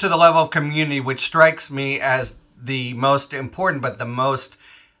move to the level of community, which strikes me as the most important, but the most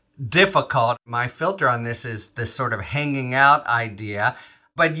difficult. My filter on this is this sort of hanging out idea.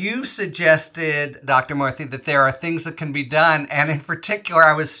 But you suggested, Dr. Murthy, that there are things that can be done. And in particular,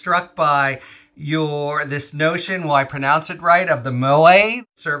 I was struck by this notion, will I pronounce it right, of the MOE,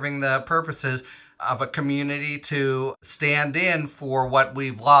 serving the purposes of a community to stand in for what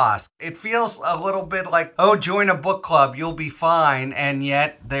we've lost. It feels a little bit like, join a book club, you'll be fine. And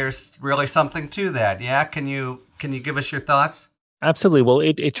yet there's really something to that. Yeah. Can you give us your thoughts? Absolutely. Well,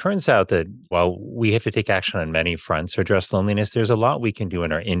 it turns out that while we have to take action on many fronts to address loneliness, there's a lot we can do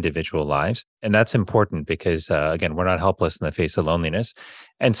in our individual lives. And that's important because, again, we're not helpless in the face of loneliness.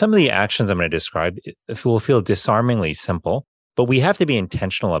 And some of the actions I'm going to describe will feel disarmingly simple, but we have to be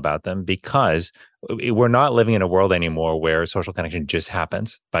intentional about them because we're not living in a world anymore where social connection just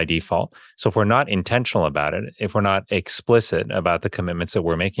happens by default. So if we're not intentional about it, if we're not explicit about the commitments that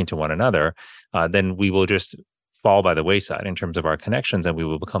we're making to one another, then we will just fall by the wayside in terms of our connections and we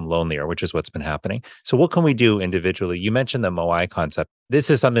will become lonelier, which is what's been happening. So what can we do individually? You mentioned the moai concept.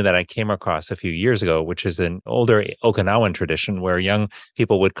 This is something that I came across a few years ago, which is an older Okinawan tradition where young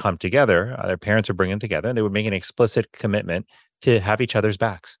people would come together, their parents would bring them together, and they would make an explicit commitment to have each other's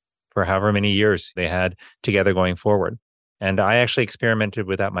backs for however many years they had together going forward. And I actually experimented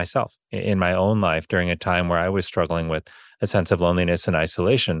with that myself in my own life during a time where I was struggling with a sense of loneliness and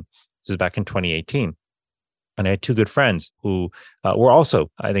isolation. This is back in 2018. And I had two good friends who were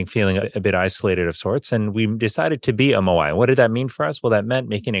also, I think, feeling a bit isolated of sorts. And we decided to be a Moai. What did that mean for us? Well, that meant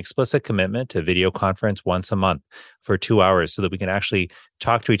making an explicit commitment to video conference once a month for 2 hours so that we can actually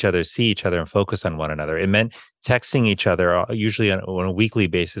talk to each other, see each other, and focus on one another. It meant texting each other, usually on a weekly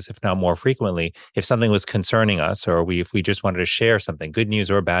basis, if not more frequently, if something was concerning us or if we just wanted to share something, good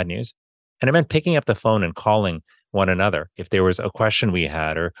news or bad news. And it meant picking up the phone and calling one another if there was a question we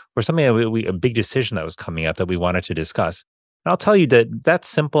had or something that a big decision that was coming up that we wanted to discuss. And I'll tell you that that's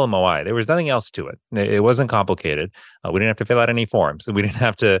simple in Moai. There was nothing else to it. It wasn't complicated. We didn't have to fill out any forms. We didn't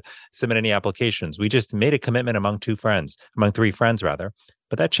have to submit any applications. We just made a commitment among three friends rather.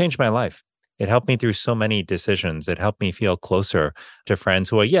 But that changed my life. It helped me through so many decisions. It helped me feel closer to friends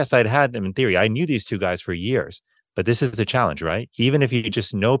who, yes, I'd had them in theory. I knew these two guys for years. But this is the challenge, right? Even if you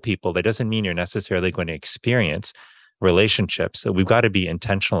just know people, that doesn't mean you're necessarily going to experience relationships. So we've got to be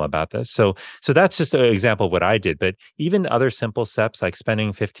intentional about this. So that's just an example of what I did. But even other simple steps like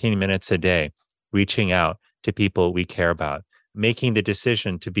spending 15 minutes a day, reaching out to people we care about, making the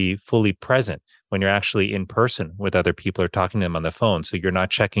decision to be fully present when you're actually in person with other people or talking to them on the phone. So you're not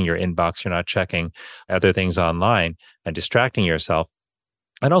checking your inbox, you're not checking other things online and distracting yourself.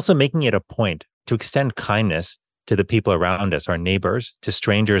 And also making it a point to extend kindness to the people around us, our neighbors, to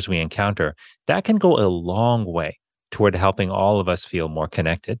strangers we encounter. That can go a long way toward helping all of us feel more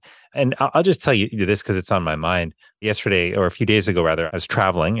connected. And I'll just tell you this because it's on my mind. Yesterday, or a few days ago, rather, I was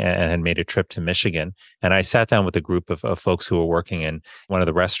traveling and had made a trip to Michigan. And I sat down with a group of folks who were working in one of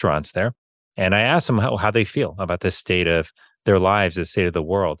the restaurants there. And I asked them how they feel about the state of their lives, the state of the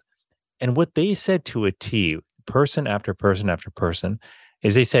world. And what they said to a T, person after person after person,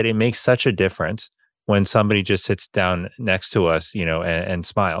 is they said it makes such a difference when somebody just sits down next to us, and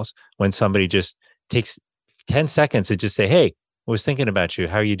smiles, when somebody just takes 10 seconds to just say, hey, I was thinking about you.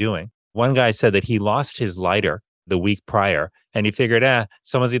 How are you doing? One guy said that he lost his lighter the week prior and he figured,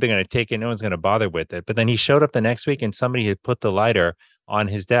 someone's either going to take it, no one's going to bother with it. But then he showed up the next week and somebody had put the lighter on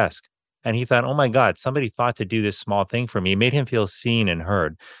his desk. And he thought, oh my God, somebody thought to do this small thing for me. It made him feel seen and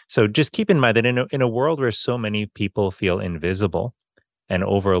heard. So just keep in mind that in a world where so many people feel invisible and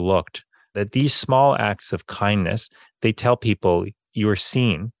overlooked, that these small acts of kindness, they tell people you're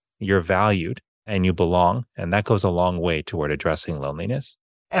seen, you're valued, and you belong. And that goes a long way toward addressing loneliness.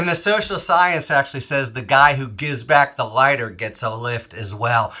 And the social science actually says the guy who gives back the lighter gets a lift as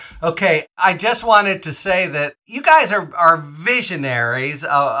well. Okay, I just wanted to say that you guys are visionaries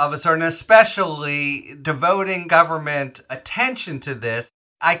of a sort, and especially devoting government attention to this.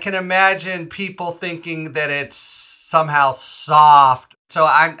 I can imagine people thinking that it's somehow soft. So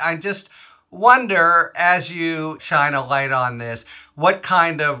I just wonder, as you shine a light on this, what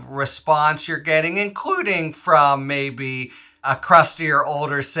kind of response you're getting, including from maybe a crustier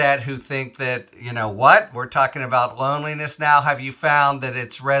older set who think that, we're talking about loneliness now. Have you found that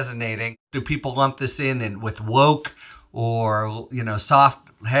it's resonating? Do people lump this in with woke or,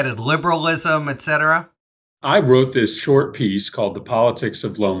 soft-headed liberalism, etc.? I wrote this short piece called The Politics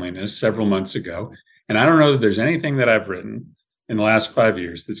of Loneliness several months ago. And I don't know that there's anything that I've written in the last 5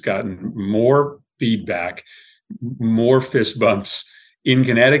 years that's gotten more feedback, more fist bumps in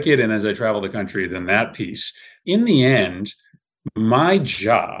Connecticut and as I travel the country than that piece. In the end, my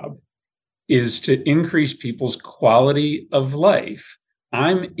job is to increase people's quality of life.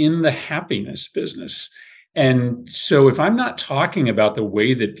 I'm in the happiness business. And so if I'm not talking about the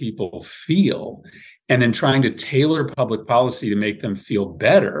way that people feel and then trying to tailor public policy to make them feel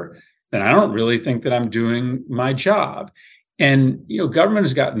better, then I don't really think that I'm doing my job. And, government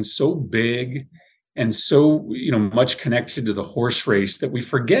has gotten so big and so, much connected to the horse race that we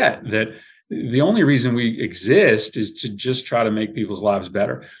forget that the only reason we exist is to just try to make people's lives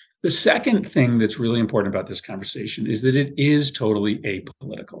better. The second thing that's really important about this conversation is that it is totally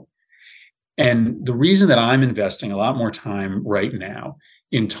apolitical. And the reason that I'm investing a lot more time right now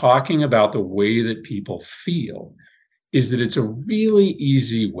in talking about the way that people feel is that it's a really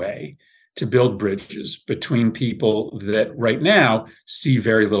easy way to build bridges between people that right now see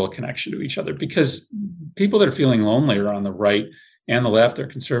very little connection to each other, because people that are feeling lonely are on the right and the left. They're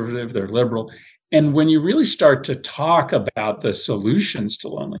conservative, they're liberal. And when you really start to talk about the solutions to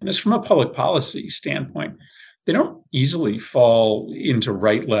loneliness from a public policy standpoint, they don't easily fall into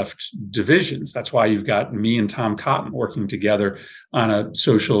right-left divisions. That's why you've got me and Tom Cotton working together on a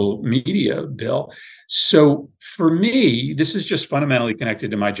social media bill. So for me, this is just fundamentally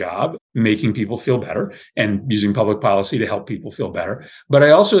connected to my job, making people feel better and using public policy to help people feel better. But I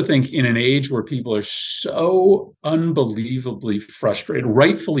also think in an age where people are so unbelievably frustrated,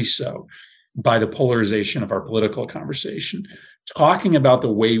 rightfully so, by the polarization of our political conversation, talking about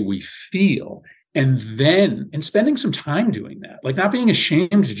the way we feel and spending some time doing that, like not being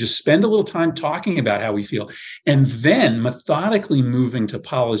ashamed to just spend a little time talking about how we feel, and then methodically moving to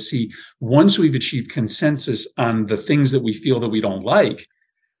policy once we've achieved consensus on the things that we feel that we don't like,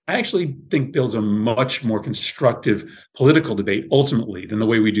 I actually think builds a much more constructive political debate ultimately than the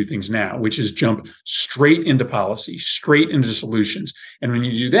way we do things now, which is jump straight into policy, straight into solutions. And when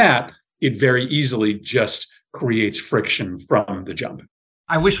you do that, it very easily just creates friction from the jump.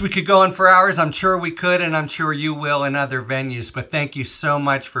 I wish we could go on for hours. I'm sure we could, and I'm sure you will in other venues. But thank you so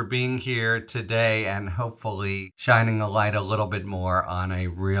much for being here today and hopefully shining a light a little bit more on a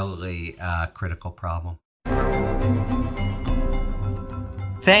really critical problem.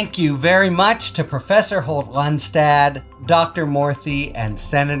 Thank you very much to Professor Holt-Lunstad, Dr. Morthy, and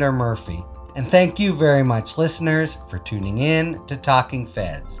Senator Murphy. And thank you very much, listeners, for tuning in to Talking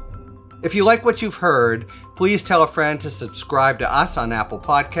Feds. If you like what you've heard, please tell a friend to subscribe to us on Apple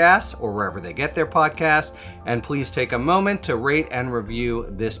Podcasts or wherever they get their podcasts, and please take a moment to rate and review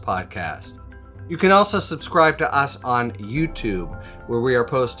this podcast. You can also subscribe to us on YouTube, where we are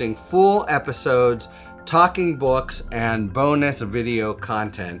posting full episodes, talking books, and bonus video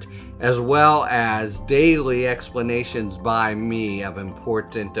content, as well as daily explanations by me of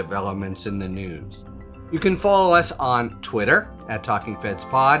important developments in the news. You can follow us on Twitter at Talking Feds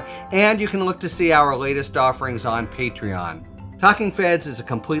Pod, and you can look to see our latest offerings on Patreon. Talking Feds is a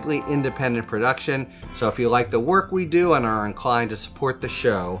completely independent production, so if you like the work we do and are inclined to support the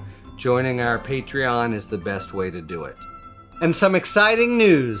show, joining our Patreon is the best way to do it. And some exciting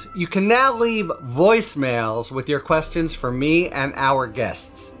news. You can now leave voicemails with your questions for me and our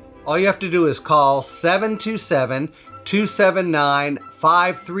guests. All you have to do is call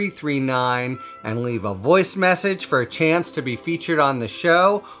 727-279-5339 and leave a voice message for a chance to be featured on the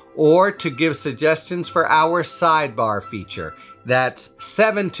show or to give suggestions for our sidebar feature. That's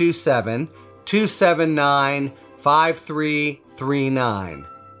 727-279-5339.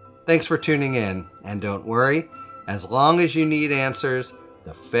 Thanks for tuning in, and don't worry, as long as you need answers,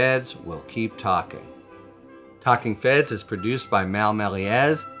 the Feds will keep talking. Talking Feds is produced by Mal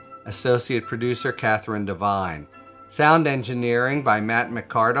Meliez, associate producer Catherine Devine. Sound engineering by Matt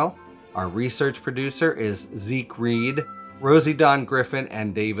McCardle. Our research producer is Zeke Reed. Rosie Dawn Griffin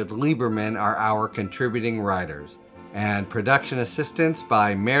and David Lieberman are our contributing writers. And production assistance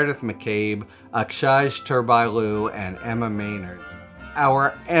by Meredith McCabe, Akshaj Turbailu, and Emma Maynard.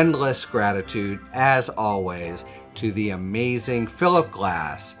 Our endless gratitude, as always, to the amazing Philip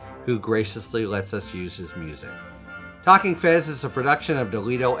Glass, who graciously lets us use his music. Talking Feds is a production of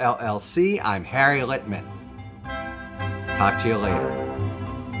Delito LLC. I'm Harry Littman. Talk to you later.